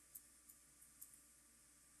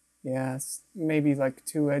 Yeah, it's maybe like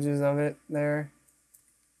two edges of it there.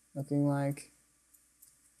 Looking like.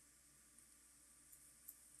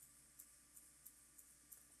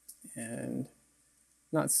 And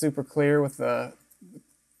not super clear with the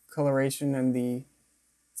coloration and the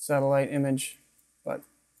satellite image, but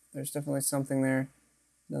there's definitely something there.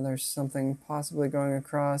 Then there's something possibly going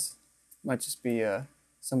across. Might just be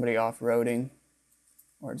somebody off-roading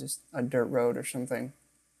or just a dirt road or something.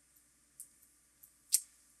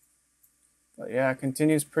 But yeah, it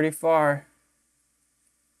continues pretty far.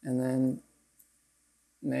 And then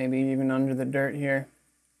maybe even under the dirt here,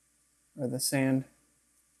 or the sand.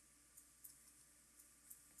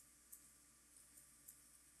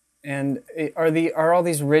 And are all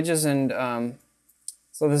these ridges and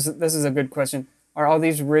so this is a good question. Are all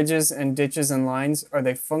these ridges and ditches and lines, are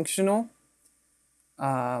they functional?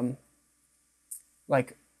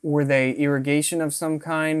 Like, were they irrigation of some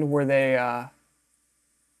kind? Were they,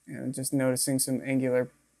 just noticing some angular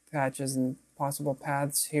patches and possible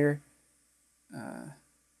paths here.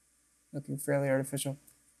 Looking fairly artificial,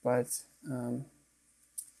 but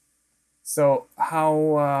so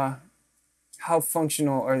how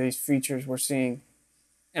functional are these features we're seeing?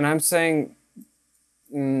 And I'm saying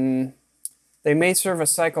they may serve a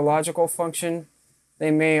psychological function.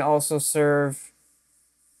 They may also serve,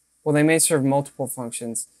 well, they may serve multiple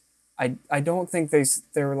functions. I don't think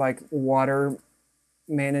they're like water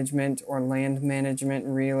management or land management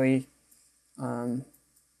really.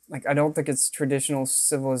 Like, I don't think it's traditional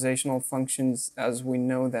civilizational functions as we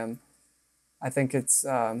know them. I think it's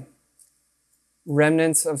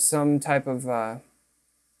remnants of some type of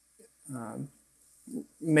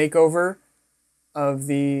makeover of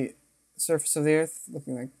the surface of the earth,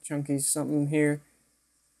 looking like chunky something here,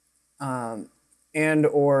 and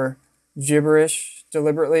or gibberish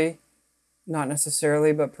deliberately, not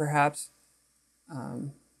necessarily, but perhaps.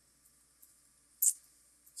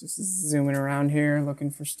 Just zooming around here, looking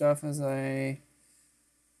for stuff as I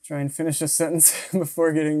try and finish a sentence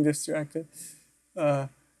before getting distracted. But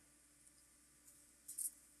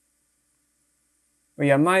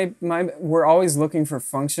yeah, we're always looking for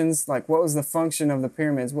functions. Like, what was the function of the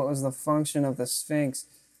pyramids? What was the function of the Sphinx?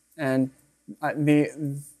 And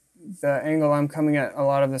the angle I'm coming at a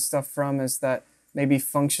lot of this stuff from is that maybe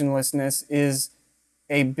functionlessness is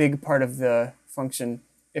a big part of the function,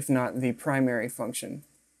 if not the primary function.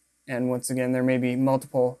 And once again, there may be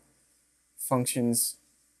multiple functions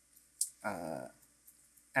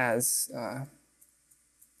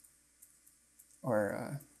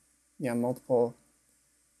multiple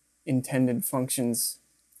intended functions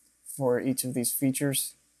for each of these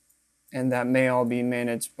features. And that may all be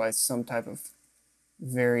managed by some type of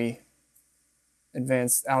very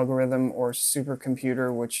advanced algorithm or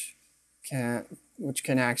supercomputer which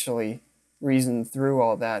can actually reason through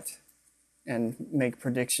all that and make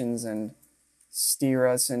predictions and steer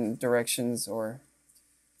us in directions or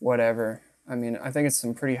whatever. I mean, I think it's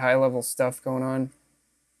some pretty high level stuff going on,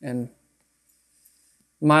 and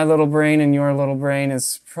my little brain and your little brain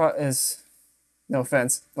is no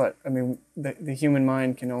offense, but I mean, the human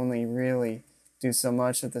mind can only really do so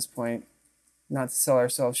much at this point. Not to sell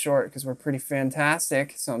ourselves short, because we're pretty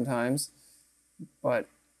fantastic sometimes, but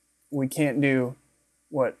we can't do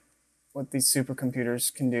what these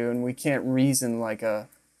supercomputers can do, and we can't reason like a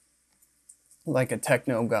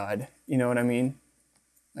techno god. You know what I mean?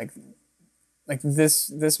 Like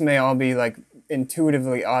this may all be like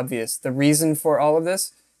intuitively obvious. The reason for all of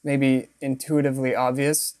this may be intuitively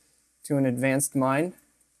obvious to an advanced mind.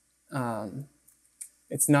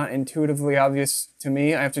 It's not intuitively obvious to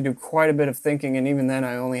me. I have to do quite a bit of thinking, and even then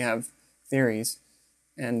I only have theories,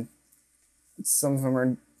 and some of them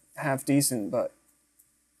are half decent, but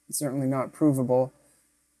certainly not provable.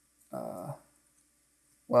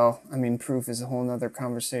 Well, I mean, proof is a whole nother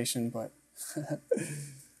conversation, but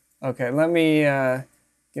okay, let me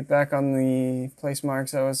get back on the place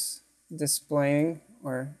marks I was displaying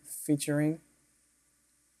or featuring,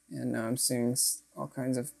 and now I'm seeing all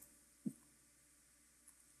kinds of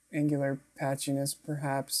angular patchiness,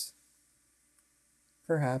 perhaps.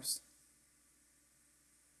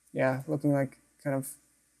 Yeah, looking like kind of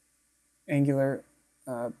angular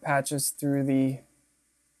patches through the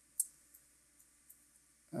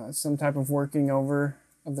some type of working over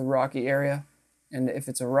of the rocky area. And if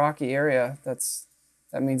it's a rocky area, that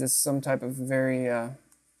means it's some type of very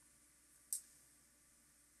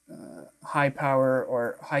high power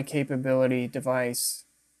or high capability device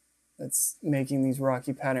that's making these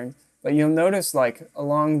rocky patterns. But you'll notice, like,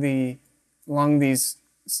 along these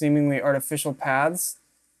seemingly artificial paths,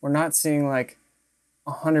 we're not seeing like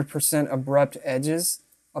 100% abrupt edges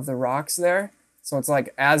of the rocks there. So it's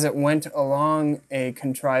like as it went along a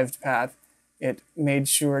contrived path, it made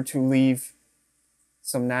sure to leave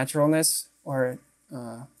some naturalness, or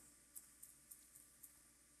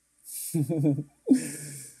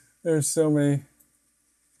there's so many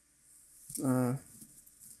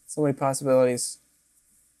possibilities.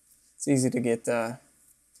 It's easy to get,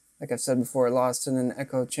 like I've said before, lost in an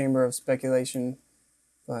echo chamber of speculation,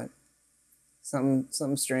 but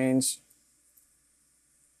something strange.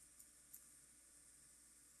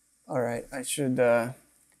 All right, I should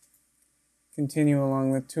continue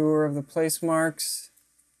along the tour of the place marks.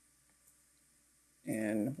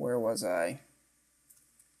 And where was I?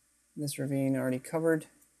 This ravine already covered.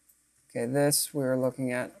 Okay, this we were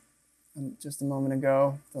looking at just a moment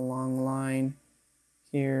ago, the long line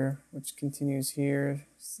here, which continues here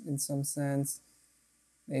in some sense.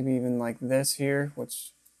 maybe even like this here,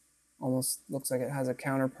 which almost looks like it has a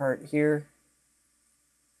counterpart here.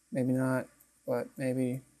 Maybe not, but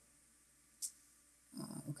maybe.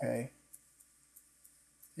 Okay.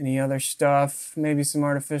 Any other stuff? Maybe some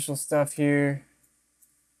artificial stuff here.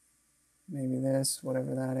 Maybe this,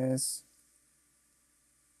 whatever that is.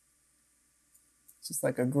 It's just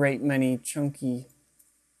like a great many chunky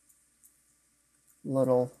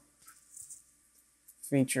little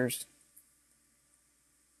features.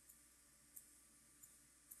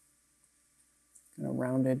 Kind of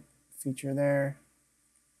rounded feature there.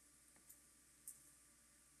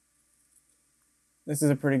 This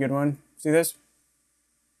is a pretty good one. See this?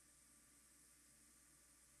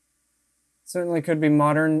 Certainly could be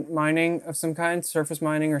modern mining of some kind, surface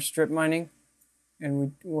mining or strip mining.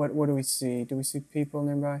 And what do we see? Do we see people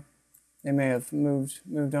nearby? They may have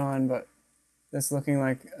moved on, but this looking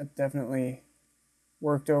like a definitely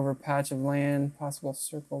worked over patch of land, possible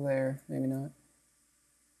circle there, maybe not.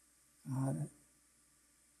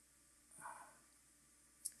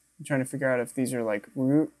 I'm trying to figure out if these are like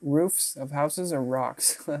roofs of houses or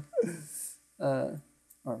rocks or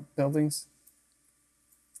buildings.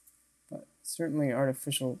 But certainly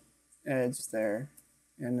artificial edge there.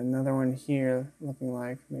 And another one here looking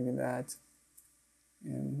like maybe that.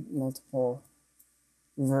 And multiple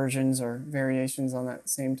versions or variations on that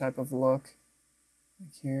same type of look.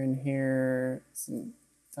 Like here and here, some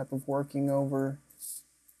type of working over.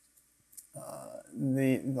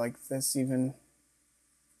 Like this even.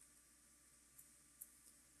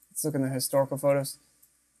 Let's look in the historical photos.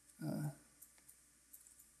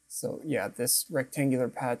 So yeah, this rectangular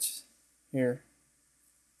patch here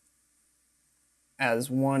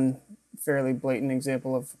as one fairly blatant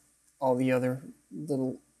example of all the other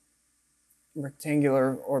little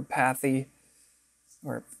rectangular or pathy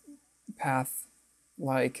or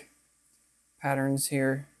path-like patterns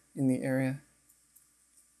here in the area.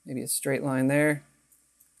 Maybe a straight line there.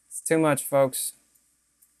 It's too much, folks.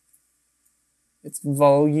 It's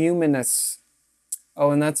voluminous. Oh,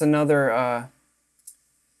 and that's another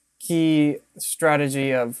key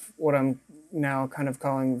strategy of what I'm now kind of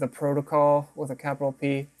calling the protocol with a capital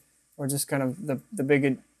P, or just kind of the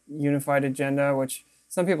big unified agenda, which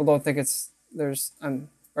some people don't think or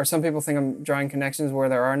some people think I'm drawing connections where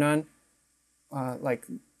there are none. Like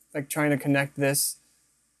trying to connect this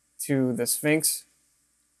to the Sphinx.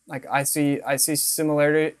 Like I see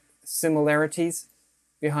similarities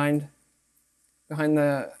behind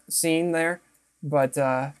the scene there, but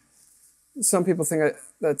some people think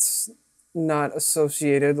that's not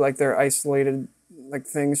associated, like they're isolated, like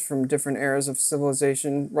things from different eras of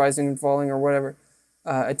civilization, rising and falling or whatever.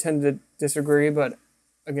 I tend to disagree, but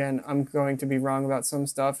again, I'm going to be wrong about some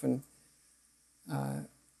stuff, and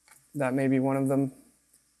that may be one of them.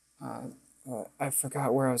 I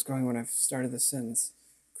forgot where I was going when I started the sentence.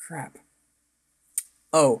 Crap.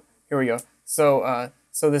 Oh, here we go. So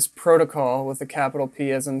this protocol with a capital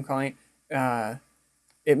P, as I'm calling it,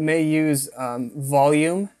 it may use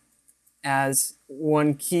volume as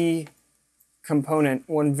one key component,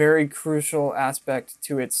 one very crucial aspect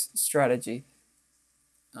to its strategy.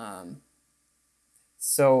 I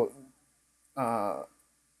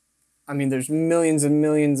mean, there's millions and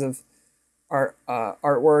millions of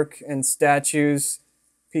artwork and statues,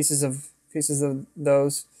 pieces of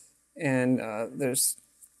those, and there's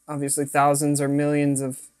obviously thousands or millions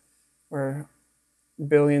of or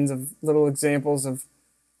billions of little examples of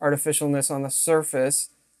artificialness on the surface.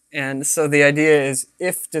 And so the idea is,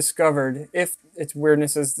 if its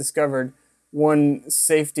weirdness is discovered, one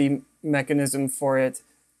safety mechanism for it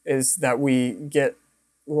is that we get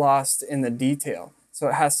lost in the detail. So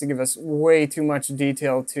it has to give us way too much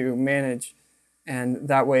detail to manage, and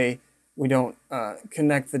that way we don't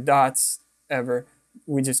connect the dots ever.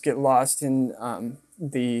 We just get lost in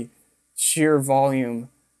the sheer volume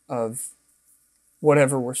of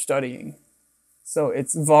whatever we're studying. So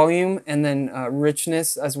it's volume and then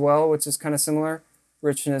richness as well, which is kind of similar.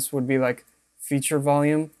 Richness would be like feature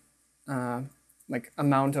volume, like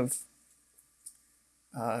amount of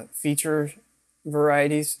feature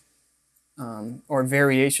varieties or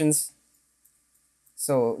variations.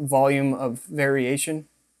 So volume of variation,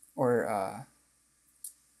 or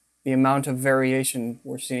the amount of variation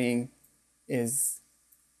we're seeing is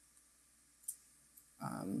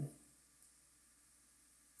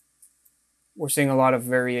we're seeing a lot of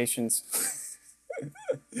variations.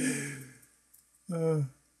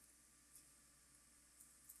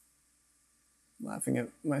 Laughing at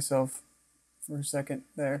myself for a second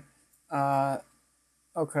there.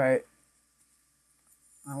 Okay.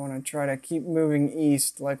 I want to try to keep moving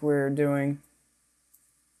east like we're doing.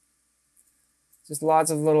 Just lots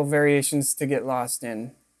of little variations to get lost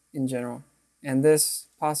in general. And this,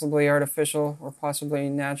 possibly artificial or possibly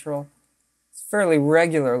natural. It's fairly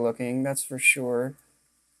regular looking, that's for sure.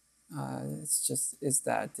 Is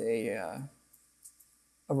that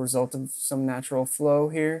a result of some natural flow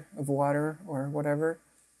here of water or whatever?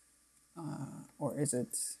 Or is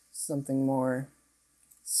it something more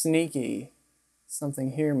sneaky?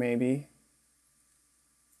 Something here maybe.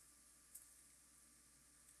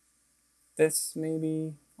 This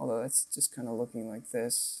maybe, although that's just kind of looking like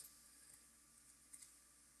this.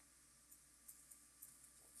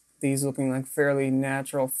 These looking like fairly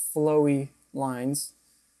natural flowy lines,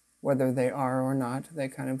 whether they are or not, they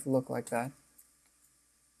kind of look like that.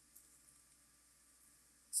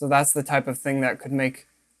 So that's the type of thing that could make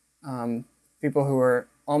people who are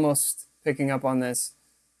almost picking up on this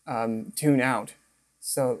tune out.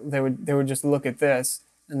 So they would just look at this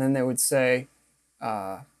and then they would say,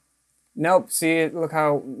 nope, see it, look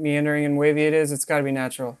how meandering and wavy it is, it's got to be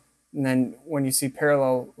natural. And then when you see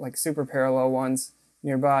parallel, like super parallel ones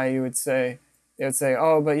nearby, they would say,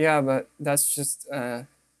 oh, but yeah, but that's just a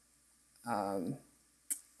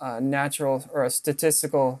natural or a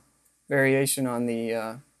statistical variation on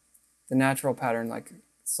the natural pattern. Like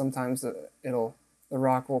sometimes the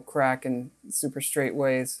rock will crack in super straight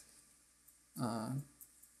ways.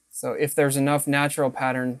 So if there's enough natural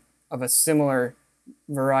pattern of a similar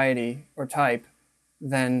variety or type,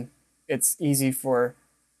 then it's easy for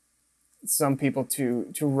some people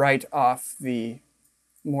to write off the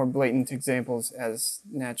more blatant examples as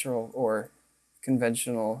natural or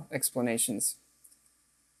conventional explanations.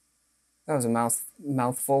 That was a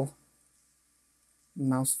mouthful.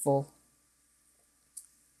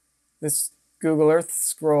 This Google Earth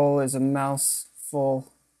scroll is a mouseful.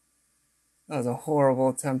 That was a horrible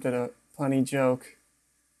attempt at a punny joke.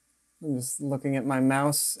 I'm just looking at my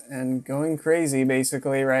mouse and going crazy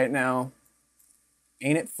basically right now.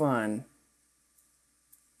 Ain't it fun?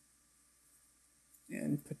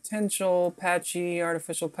 And potential patchy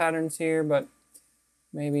artificial patterns here, but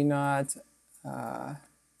maybe not.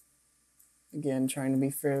 Again, trying to be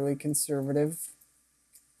fairly conservative,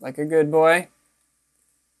 like a good boy.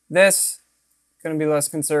 This, gonna be less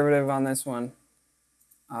conservative on this one.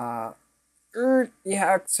 Yeah,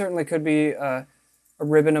 it certainly could be a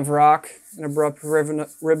ribbon of rock, an abrupt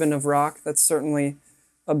ribbon of rock. That's certainly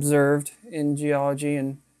observed in geology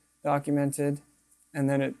and documented. And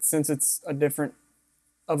then since it's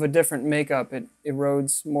of a different makeup, it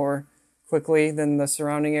erodes more quickly than the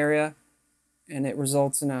surrounding area, and it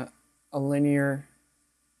results in a linear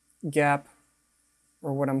gap,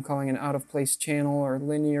 or what I'm calling an out-of-place channel, or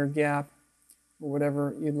linear gap, or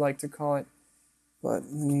whatever you'd like to call it. But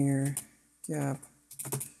linear gap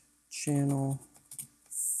channel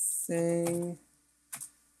thing.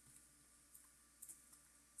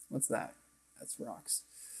 What's that? That's rocks.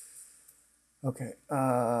 Okay,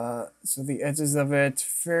 so the edges of it,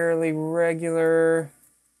 fairly regular.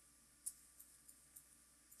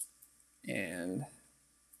 And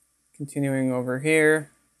continuing over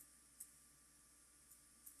here.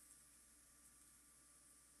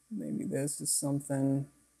 Maybe this is something.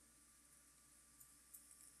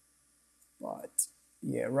 But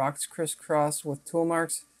yeah, rocks crisscross with tool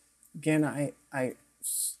marks. Again, I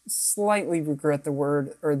slightly regret the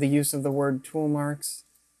word, or the use of the word tool marks,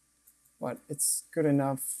 but it's good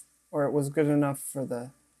enough, or it was good enough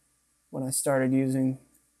for when I started using,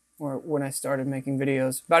 or when I started making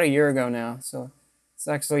videos about a year ago now. So it's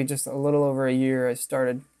actually just a little over a year I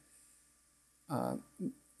started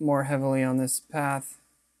more heavily on this path.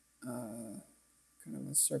 Kind of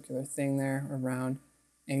a circular thing there, around,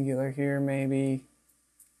 angular here maybe.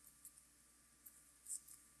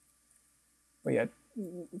 But yeah,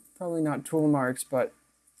 probably not tool marks,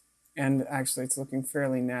 and actually it's looking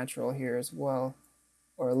fairly natural here as well,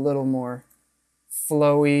 or a little more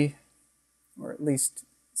flowy, or at least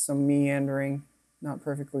some meandering, not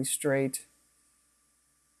perfectly straight.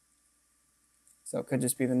 So it could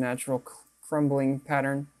just be the natural crumbling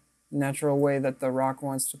pattern, natural way that the rock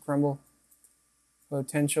wants to crumble,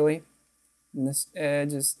 potentially. And this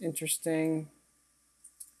edge is interesting.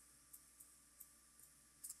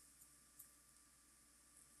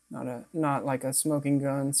 Not like a smoking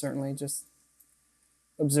gun, certainly, just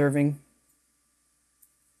observing.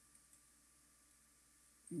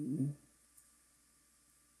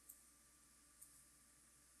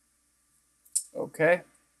 Okay.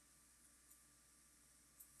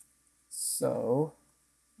 So,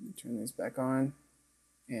 let me turn these back on.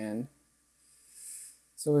 And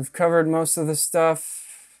so we've covered most of the stuff,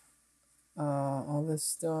 all this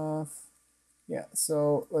stuff. Yeah,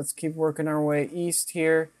 so let's keep working our way east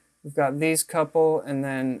here. we've got these couple and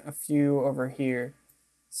then a few over here.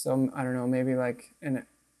 So I don't know, maybe like a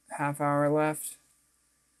half hour left.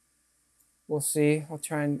 We'll see. I'll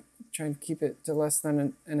try and keep it to less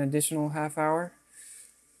than an additional half hour.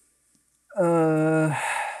 Okay.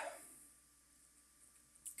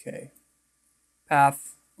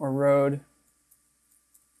 Path or road.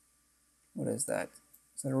 What is that?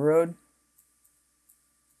 Is that a road?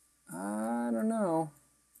 I don't know.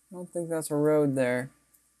 I don't think that's a road there.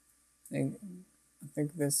 I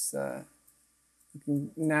think this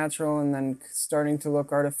looking natural and then starting to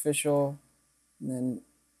look artificial, and then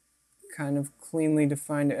kind of cleanly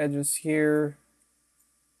defined edges here.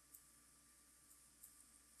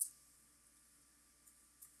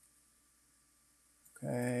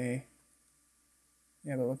 Okay.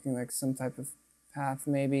 Yeah, but looking like some type of path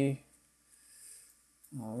maybe.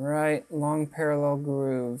 All right, long parallel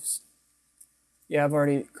grooves. Yeah, I've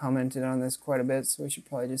already commented on this quite a bit, so we should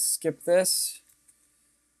probably just skip this.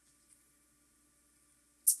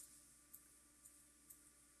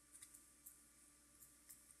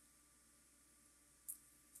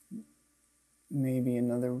 Maybe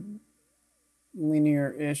another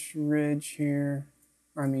linear-ish ridge here,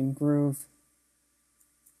 or I mean groove.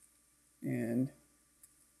 And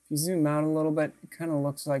if you zoom out a little bit, it kind of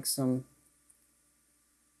looks like some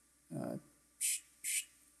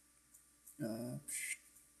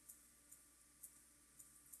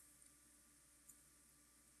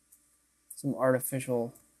some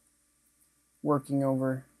artificial working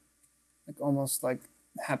over, like almost like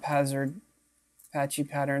haphazard patchy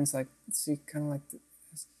patterns. Like, see, kind of like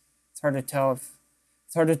this. It's hard to tell if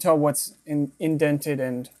it's hard to tell what's indented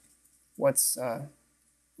and what's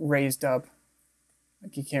raised up.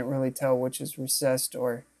 Like, you can't really tell which is recessed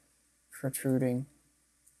or protruding.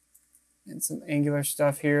 And some angular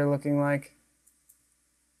stuff here looking like.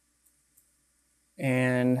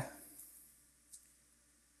 And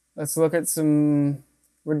let's look at some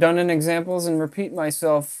redundant examples and repeat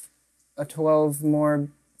myself a 12 more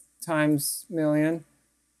times million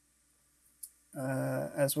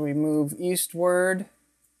as we move eastward.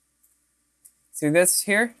 See this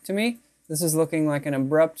here to me? This is looking like an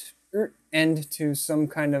abrupt end to some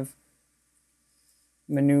kind of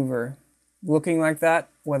maneuver. Looking like that,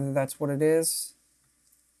 whether that's what it is,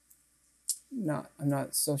 I'm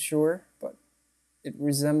not so sure, but it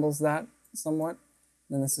resembles that somewhat.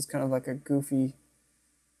 And then this is kind of like a goofy,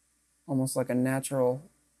 almost like a natural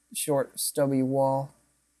short stubby wall.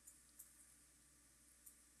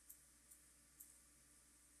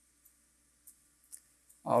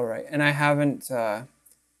 All right, and I haven't, I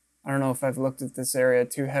don't know if I've looked at this area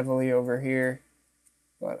too heavily over here,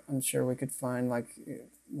 but I'm sure we could find like,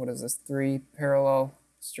 what is this, 3 parallel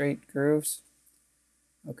straight grooves?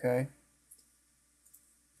 Okay.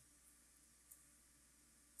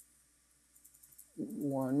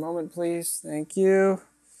 One moment, please. Thank you.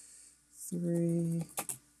 3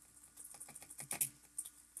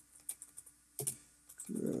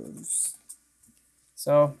 grooves.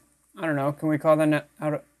 So, I don't know, can we call them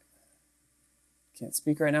out of, can't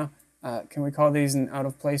speak right now. Can we call these an out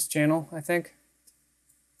of place channel, I think?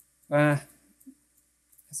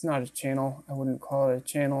 It's not a channel. I wouldn't call it a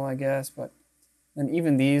channel, I guess, but then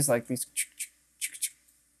even these, like these,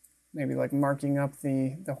 maybe like marking up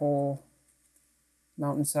the whole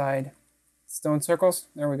mountainside. Stone circles,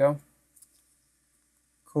 there we go.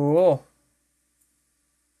 Cool.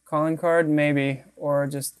 Calling card, maybe, or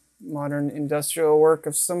just modern industrial work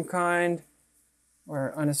of some kind,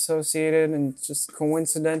 or unassociated and just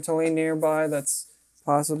coincidentally nearby. That's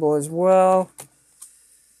possible as well.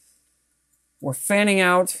 We're fanning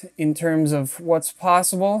out in terms of what's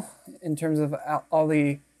possible, in terms of all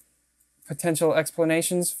the potential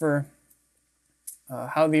explanations for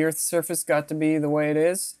how the Earth's surface got to be the way it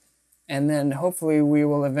is. And then hopefully we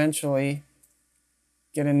will eventually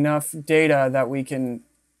get enough data that we can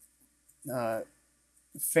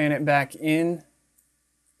fan it back in,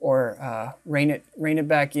 or rein it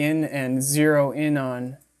back in and zero in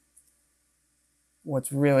on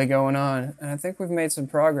what's really going on. And I think we've made some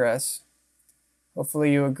progress.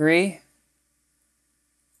 Hopefully you agree.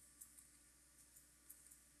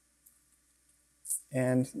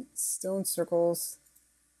 And stone circles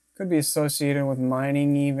could be associated with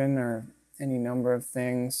mining even, or any number of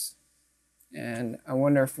things. And I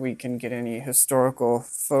wonder if we can get any historical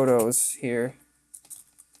photos here.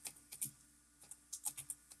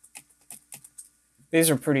 These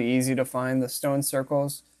are pretty easy to find, the stone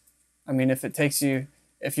circles. I mean,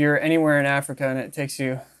 if you're anywhere in Africa and it takes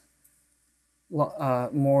you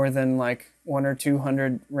more than like 100 or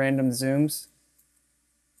 200 random zooms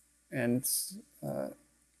and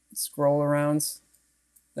scroll arounds,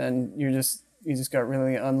 then you just got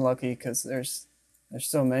really unlucky because there's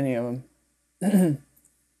so many of them.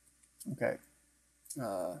 Okay.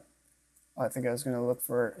 I think I was going to look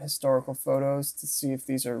for historical photos to see if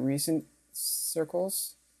these are recent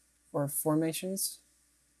circles or formations.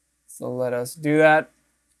 So let us do that.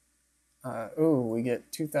 Ooh, we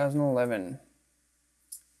get 2011.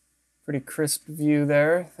 Pretty crisp view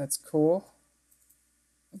there. That's cool.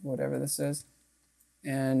 Whatever this is.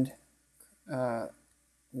 And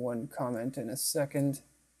one comment in a second.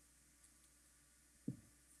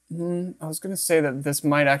 I was going to say that this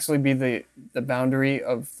might actually be the boundary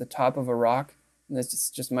of the top of a rock. And this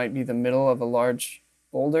just might be the middle of a large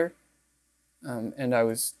boulder. And I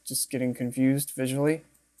was just getting confused visually.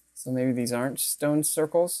 So maybe these aren't stone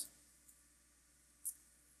circles.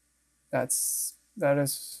 That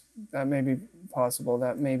may be possible.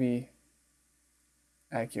 That may be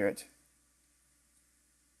accurate.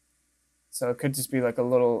 So it could just be like a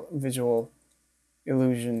little visual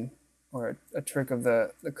illusion or a trick of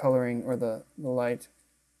the coloring or the light.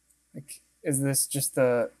 Like, is this just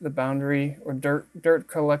the boundary or dirt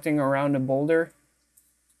collecting around a boulder?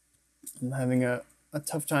 I'm having a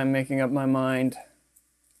tough time making up my mind.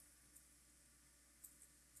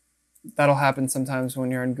 That'll happen sometimes when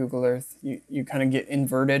you're on Google Earth. You kind of get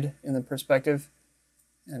inverted in the perspective.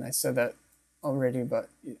 And I said that already, but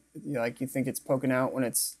you think it's poking out when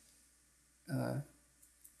it's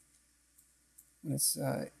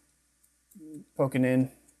poking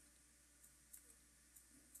in.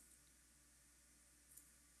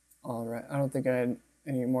 All right, I don't think I had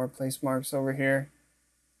any more place marks over here,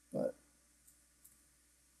 but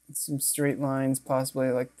some straight lines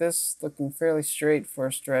possibly like this, looking fairly straight for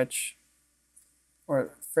a stretch, or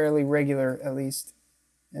fairly regular at least.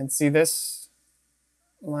 And see this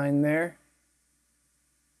line there?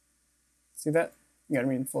 See that? You gotta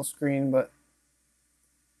be in full screen, but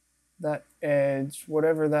that edge,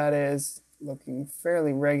 whatever that is, looking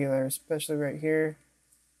fairly regular, especially right here.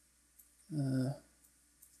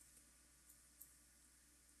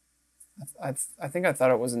 I think I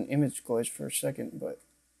thought it was an image glitch for a second, but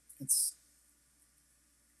it's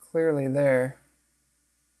clearly there.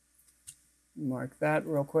 Mark that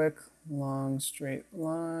real quick. Long straight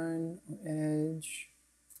line, edge.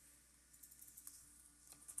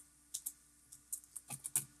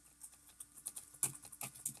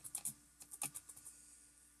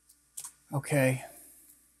 Okay.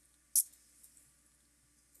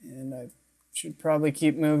 And I should probably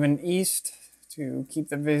keep moving east to keep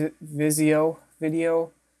the video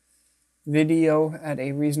at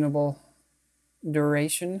a reasonable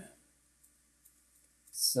duration.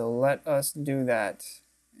 So let us do that.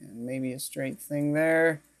 And maybe a straight thing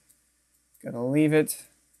there. Gonna leave it.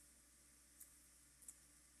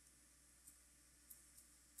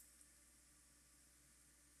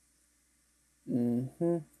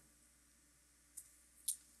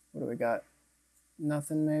 What do we got?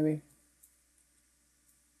 Nothing maybe?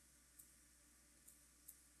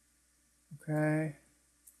 Okay.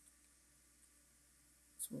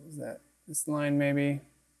 So what was that? This line maybe?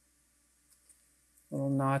 Little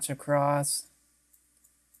notch across.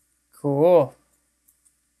 Cool.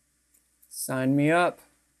 Sign me up.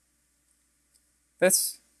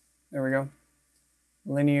 This, there we go.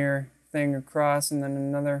 Linear thing across and then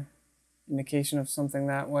another indication of something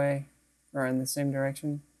that way or in the same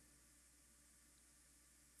direction.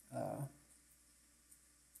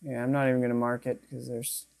 Yeah, I'm not even going to mark it because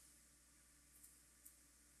there's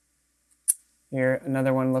here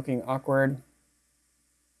another one looking awkward.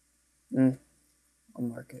 I'll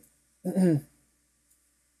mark it.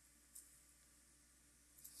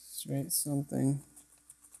 Straight something.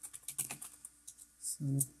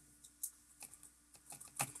 Some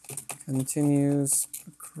continues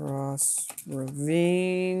across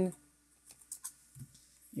ravine.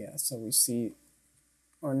 Yeah, so we see,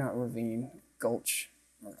 or not ravine, gulch,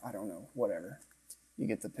 or I don't know, whatever. You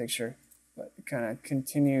get the picture, but it kind of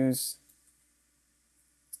continues.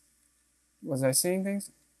 Was I seeing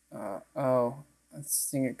things? Oh, I'm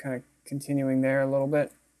seeing it kind of continuing there a little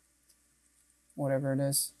bit. Whatever it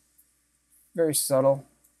is. Very subtle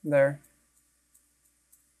there.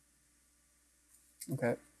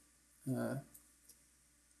 Okay.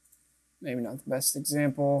 Maybe not the best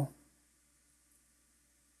example.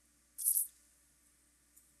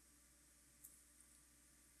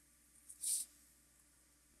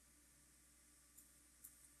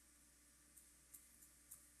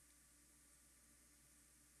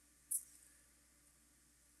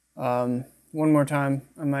 One more time,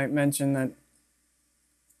 I might mention that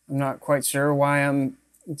I'm not quite sure why I'm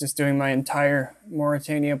just doing my entire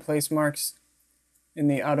Mauritania place marks. in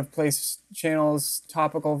the Out of Place channel's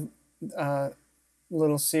topical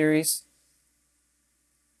little series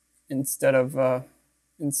instead of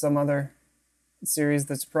in some other series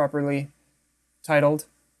that's properly titled.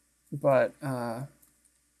 But I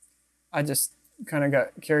just kind of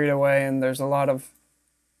got carried away, and there's a lot of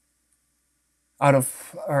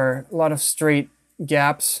a lot of straight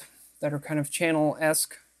gaps that are kind of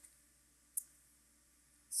channel-esque.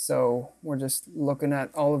 So we're just looking at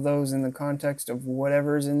all of those in the context of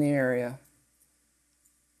whatever's in the area.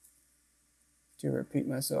 To repeat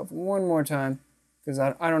myself one more time, because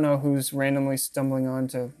I don't know who's randomly stumbling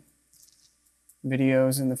onto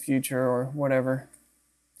videos in the future or whatever.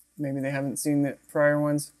 Maybe they haven't seen the prior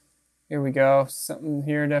ones. Here we go. Something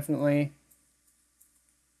here definitely.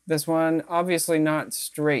 This one, obviously not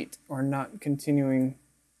straight or not continuing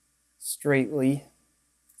straightly.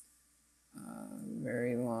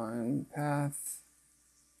 Very long path.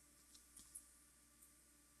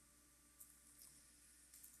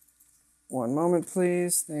 One moment,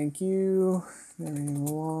 please. Thank you. Very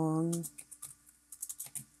long.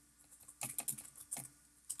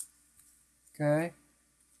 Okay.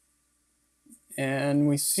 And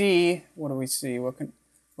we see, what do we see?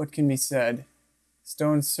 What can be said?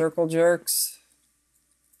 Stone circle jerks.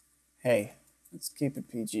 Hey, let's keep it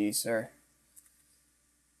PG, sir.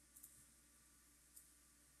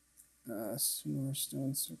 Some more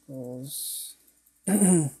stone circles.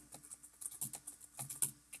 Yeah,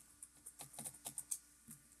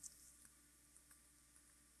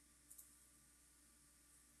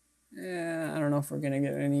 I don't know if we're going to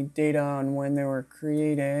get any data on when they were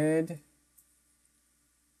created.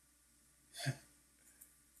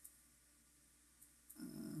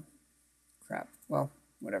 Crap. Well,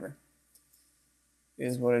 whatever. It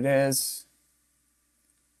is what it is.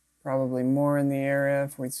 Probably more in the area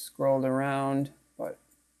if we scrolled around, but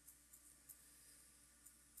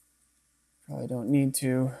probably don't need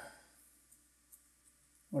to.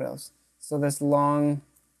 What else? So this long,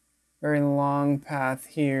 very long path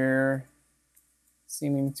here,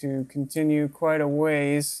 seeming to continue quite a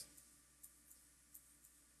ways.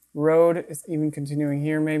 Road is even continuing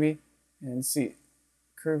here maybe, and see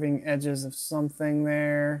curving edges of something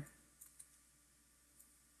there.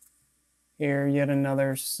 Here, yet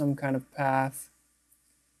another, some kind of path.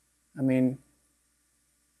 I mean,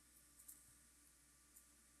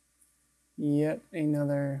 yet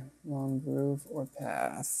another long groove or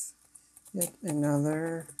path. Yet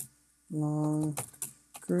another long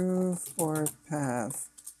groove or path.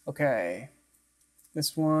 Okay,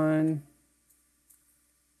 this one.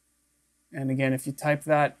 And again, if you type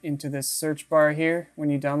that into this search bar here, when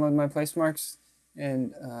you download my placemarks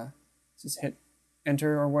and just hit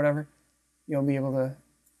enter or whatever, you'll be able to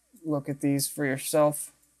look at these for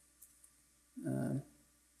yourself.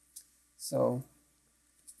 So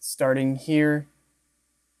starting here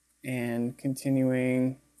and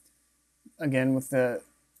continuing again with the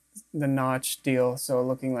notch deal, so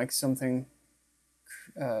looking like something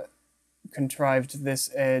contrived this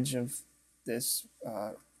edge of this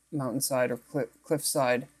mountainside or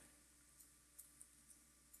cliffside.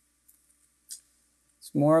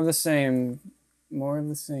 It's more of the same, more of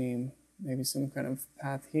the same. Maybe some kind of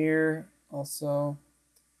path here also.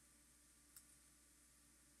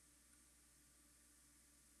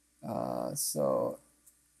 So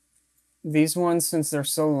these ones, since they're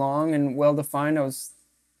so long and well defined, I was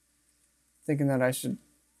thinking that I should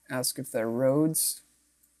ask if they're roads.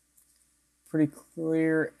 Pretty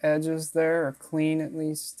clear edges there, or clean at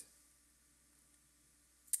least.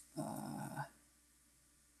 I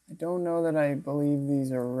don't know that I believe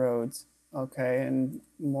these are roads. Okay, and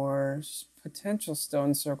more potential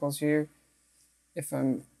stone circles here, if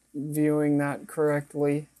I'm viewing that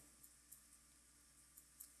correctly.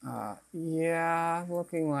 Yeah,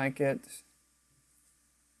 looking like it.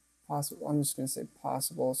 Possible. I'm just going to say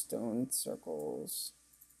possible stone circles.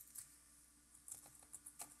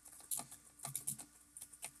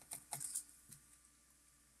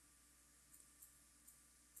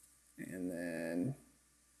 And then,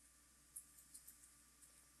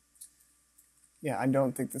 yeah, I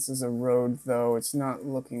don't think this is a road, though. It's not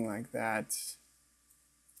looking like that.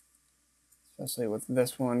 Especially with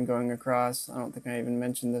this one going across. I don't think I even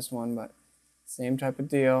mentioned this one, but same type of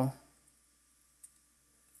deal.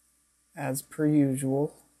 As per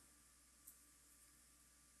usual.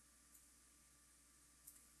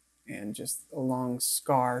 And just a long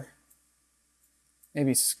scar.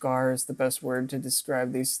 Maybe scar is the best word to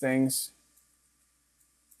describe these things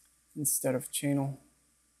instead of channel.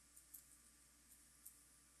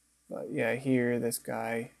 But yeah, here, this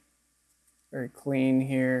guy, very clean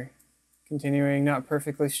here. Continuing, not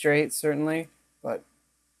perfectly straight, certainly, but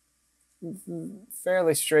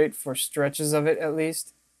fairly straight for stretches of it at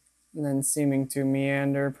least, and then seeming to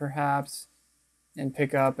meander perhaps and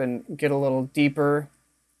pick up and get a little deeper.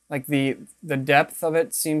 Like the depth of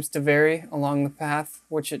it seems to vary along the path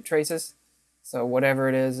which it traces. So whatever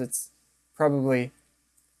it is, it's probably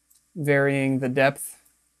varying the depth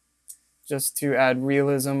just to add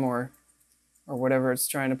realism or whatever it's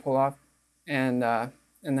trying to pull off. And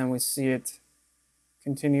then we see it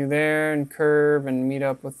continue there and curve and meet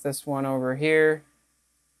up with this one over here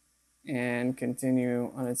and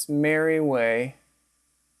continue on its merry way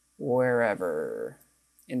wherever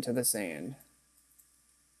into the sand.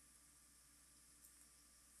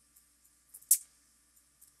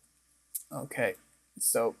 Okay,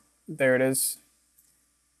 so there it is.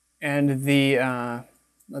 And the,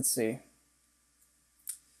 let's see.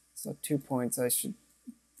 So 2 points I should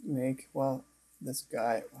make. Well, this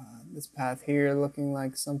guy, this path here looking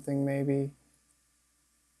like something maybe.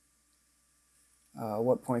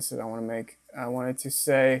 What points did I want to make? I wanted to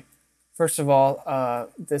say, first of all,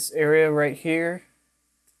 this area right here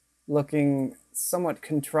looking somewhat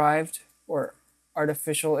contrived or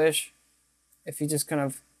artificial-ish. If you just kind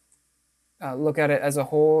of look at it as a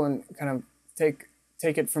whole and kind of take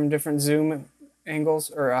it from different zoom angles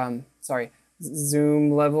or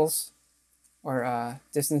zoom levels or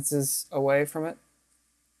distances away from it.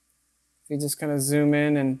 If you just kind of zoom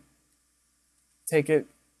in and take it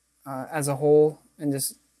as a whole and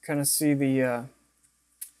just kind of see the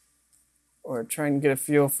or try and get a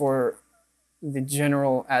feel for the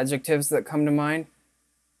general adjectives that come to mind.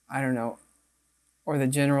 I don't know, or the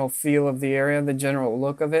general feel of the area, the general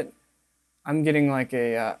look of it. I'm getting like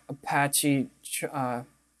a patchy,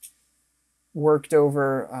 worked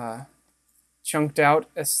over, chunked out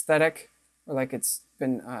aesthetic, or like it's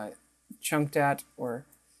been chunked at or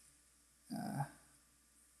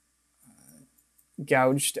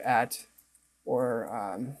gouged at,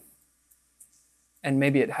 or and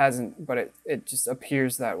maybe it hasn't, but it just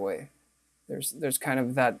appears that way. There's kind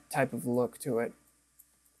of that type of look to it,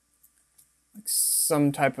 like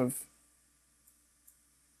some type of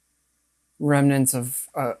remnants of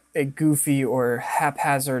a goofy or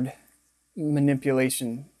haphazard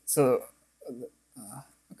manipulation. So,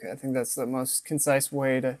 okay, I think that's the most concise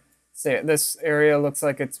way to say it. This area looks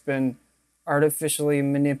like it's been artificially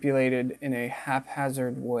manipulated in a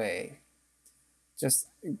haphazard way, just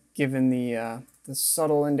given the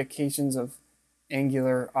subtle indications of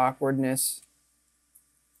angular awkwardness.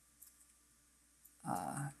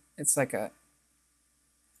 It's like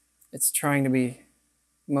it's trying to be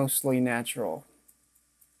mostly natural,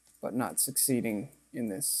 but not succeeding in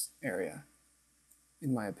this area,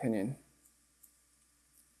 in my opinion.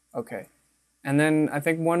 Okay, and then I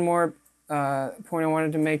think one more point I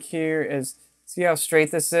wanted to make here is, see how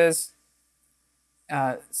straight this is?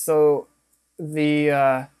 So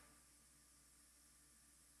the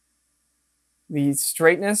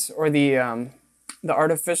straightness or the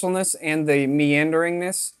artificialness and the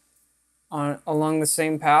meanderingness along the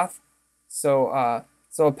same path. So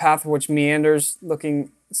so a path which meanders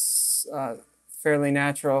looking fairly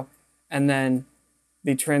natural, and then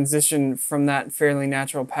the transition from that fairly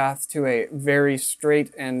natural path to a very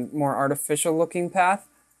straight and more artificial looking path.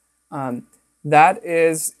 That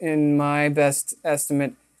is, in my best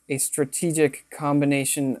estimate, a strategic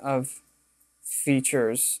combination of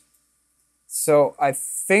features. So I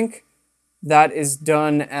think that is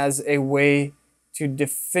done as a way to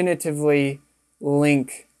definitively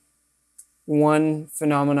link one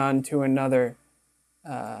phenomenon to another.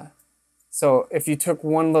 So if you took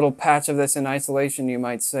one little patch of this in isolation, you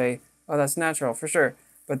might say, oh, that's natural for sure.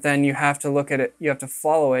 But then you have to look at it, you have to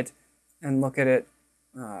follow it and look at it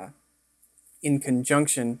in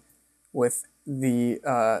conjunction with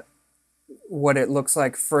the what it looks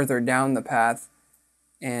like further down the path,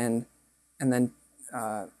 and then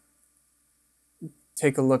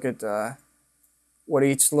take a look at what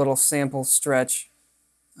each little sample stretch,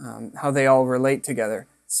 how they all relate together.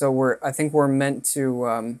 So I think we're meant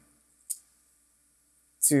to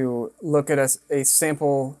look at a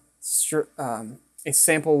sample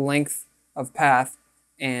length of path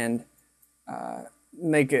and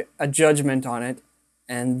make a judgment on it,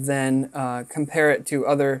 and then compare it to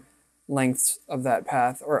other lengths of that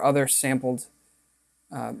path or other sampled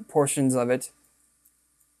portions of it,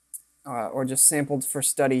 or just sampled for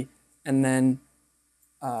study, and then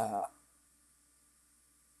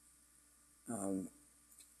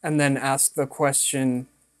ask the question,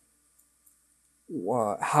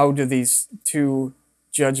 how do these two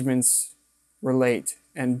judgments relate,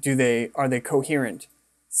 and are they coherent?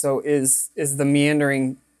 So is the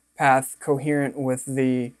meandering path coherent with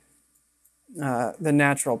the the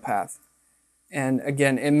natural path. And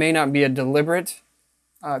again, it may not be a deliberate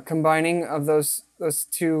combining of those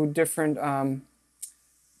two different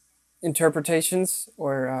interpretations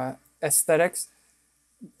or aesthetics.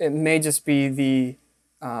 It may just be the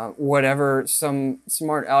whatever some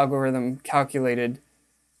smart algorithm calculated,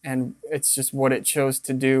 and it's just what it chose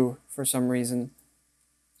to do for some reason.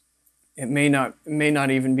 It may not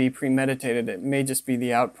even be premeditated. It may just be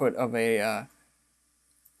the output of an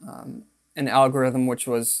algorithm which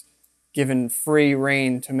was given free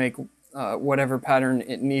rein to make whatever pattern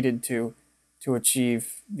it needed to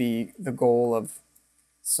achieve the goal of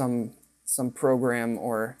some program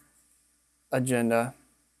or agenda.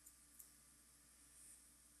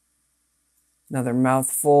 Another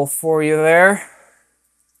mouthful for you there.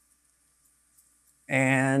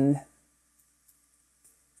 And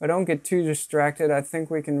if I don't get too distracted, I think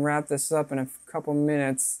we can wrap this up in a couple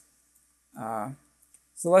minutes.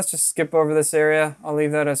 So let's just skip over this area. I'll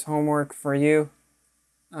leave that as homework for you.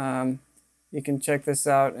 You can check this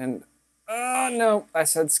out and, oh no, I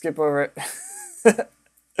said skip over it.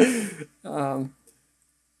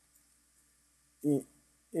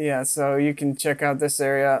 Yeah, so you can check out this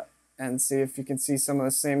area and see if you can see some of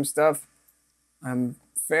the same stuff. I'm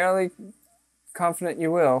fairly confident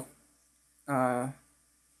you will.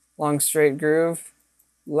 Long straight groove,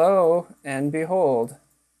 lo and behold.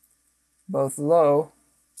 Both lo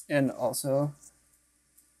and also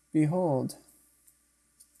behold.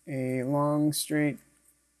 A long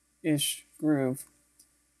straight-ish groove,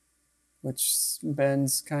 which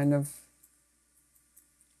bends kind of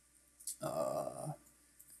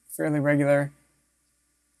fairly regular.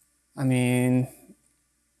 I mean,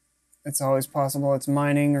 it's always possible it's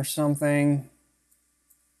mining or something.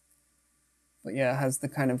 But yeah, it has the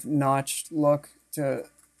kind of notched look to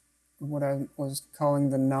what I was calling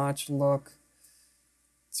the notch look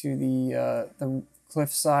to the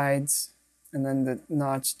cliff sides, and then the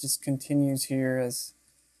notch just continues here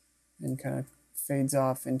and kind of fades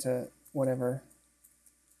off into whatever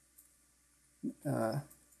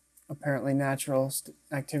apparently natural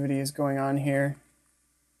activity is going on here.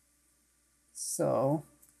 So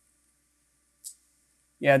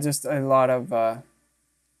yeah, just a lot of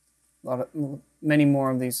many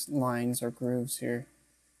more of these lines or grooves here.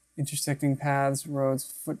 Intersecting paths, roads,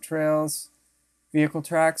 foot trails, vehicle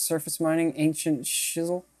tracks, surface mining, ancient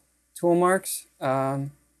chisel, tool marks.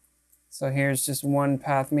 So here's just one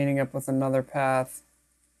path meeting up with another path.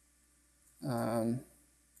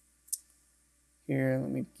 Here,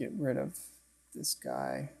 let me get rid of this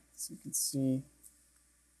guy so you can see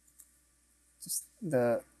just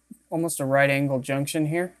almost a right angle junction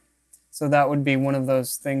here. So that would be one of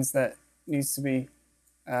those things that needs to be,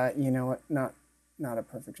 you know what, not a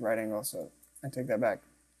perfect right angle, so I take that back.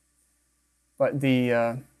 But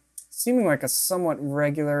the seeming like a somewhat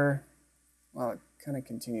regular, well, it kind of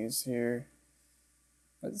continues here,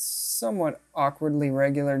 but somewhat awkwardly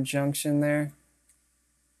regular junction there.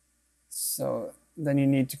 So then you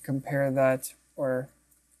need to compare that or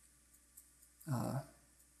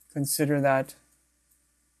consider that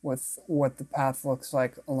with what the path looks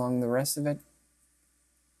like along the rest of it.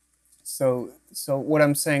 So what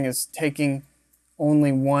I'm saying is taking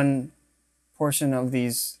only one portion of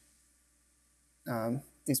these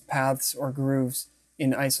paths or grooves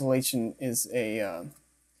in isolation is a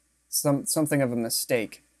something of a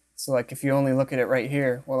mistake. So like if you only look at it right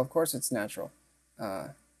here, well, of course it's natural.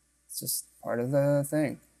 It's just part of the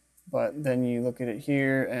thing. But then you look at it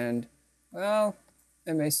here and, well,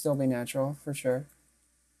 it may still be natural for sure.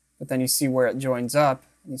 But then you see where it joins up.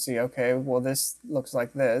 And you see, okay, well, this looks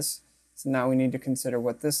like this. So now we need to consider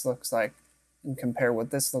what this looks like and compare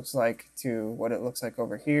what this looks like to what it looks like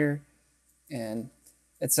over here, and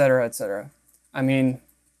et cetera, et cetera. I mean,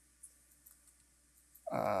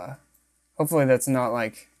 hopefully that's not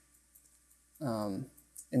like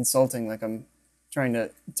insulting, like I'm trying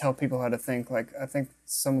to tell people how to think. Like, I think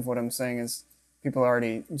some of what I'm saying is people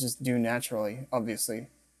already just do naturally, obviously.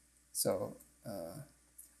 So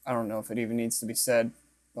I don't know if it even needs to be said,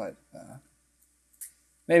 but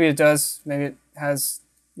maybe it does. Maybe it has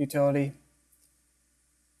utility,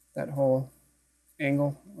 that whole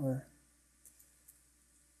angle or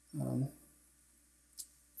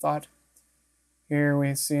thought. Here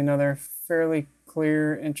we see another fairly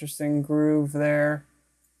clear, interesting groove there.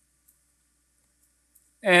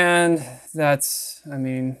 And that's, I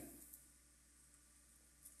mean,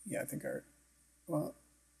 yeah, I think well,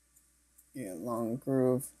 yeah, long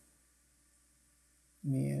groove,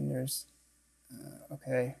 meanders,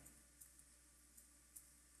 okay.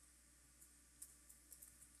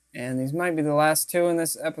 And these might be the last two in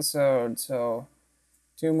this episode, so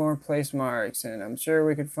 2 more place marks, and I'm sure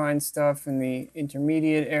we could find stuff in the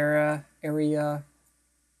intermediate area if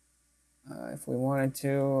we wanted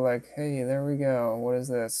to. Like, hey, there we go. What is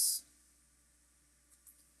this?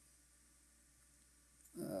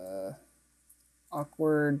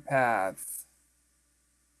 Awkward path.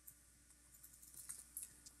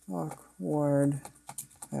 Awkward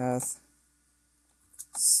path.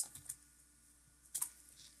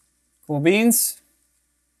 Cool beans.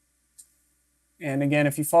 And again,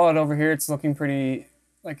 if you follow it over here, it's looking pretty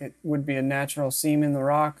like it would be a natural seam in the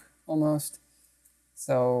rock almost.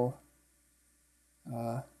 So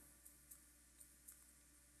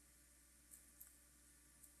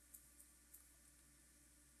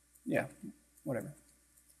yeah, whatever.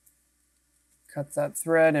 Cut that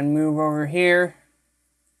thread and move over here.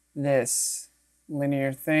 This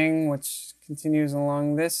linear thing, which continues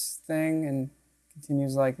along this thing and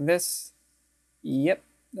continues like this. Yep,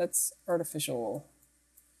 that's artificial.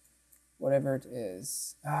 Whatever it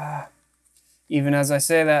is. Even as I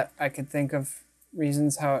say that, I could think of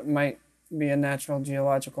reasons how it might be a natural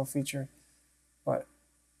geological feature. But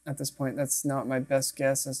at this point, that's not my best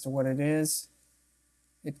guess as to what it is.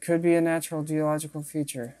 It could be a natural geological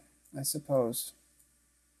feature, I suppose.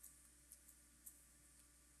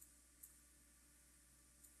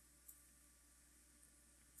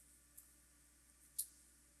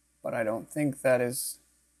 But I don't think that is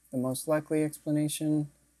the most likely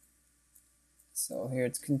explanation. So here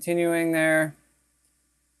it's continuing there.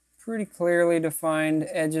 Pretty clearly defined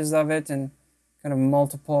edges of it and kind of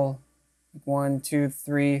multiple, like 1, 2,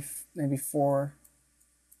 3, maybe 4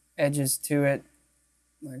 edges to it.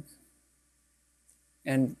 Like,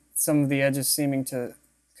 and some of the edges seeming to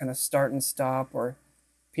kind of start and stop or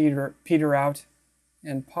peter out,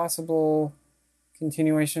 and possible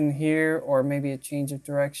continuation here, or maybe a change of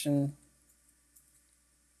direction.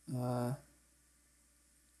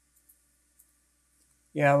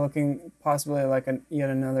 Yeah, looking possibly like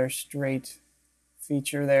yet another straight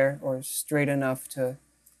feature there, or straight enough to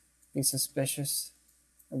be suspicious,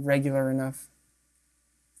 regular enough,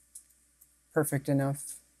 perfect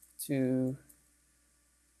enough to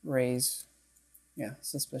raise, yeah,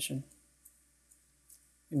 suspicion,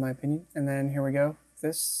 in my opinion. And then here we go.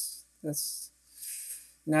 This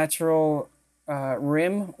natural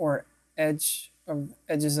rim or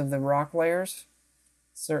edges of the rock layers,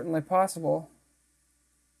 certainly possible.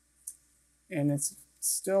 And it's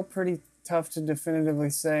still pretty tough to definitively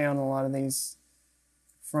say on a lot of these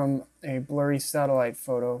from a blurry satellite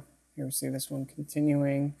photo. Here we see this one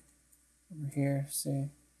continuing over here. See,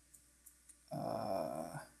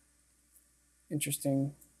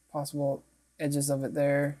 interesting possible edges of it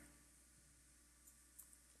there.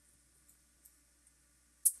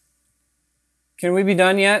 Can we be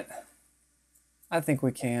done yet? I think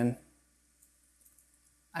we can.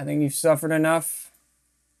 I think you've suffered enough.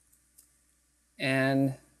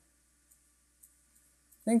 And I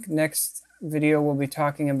think next video we'll be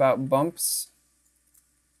talking about bumps,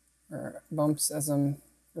 or bumps as I'm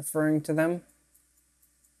referring to them.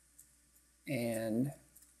 And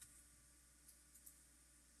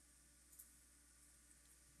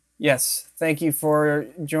yes, thank you for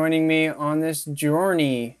joining me on this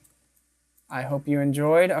journey. I hope you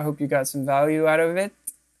enjoyed. I hope you got some value out of it.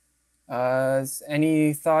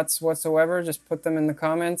 Any thoughts whatsoever, just put them in the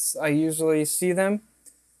comments. I usually see them.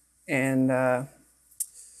 And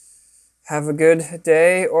have a good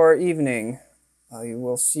day or evening. I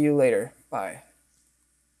will see you later. Bye.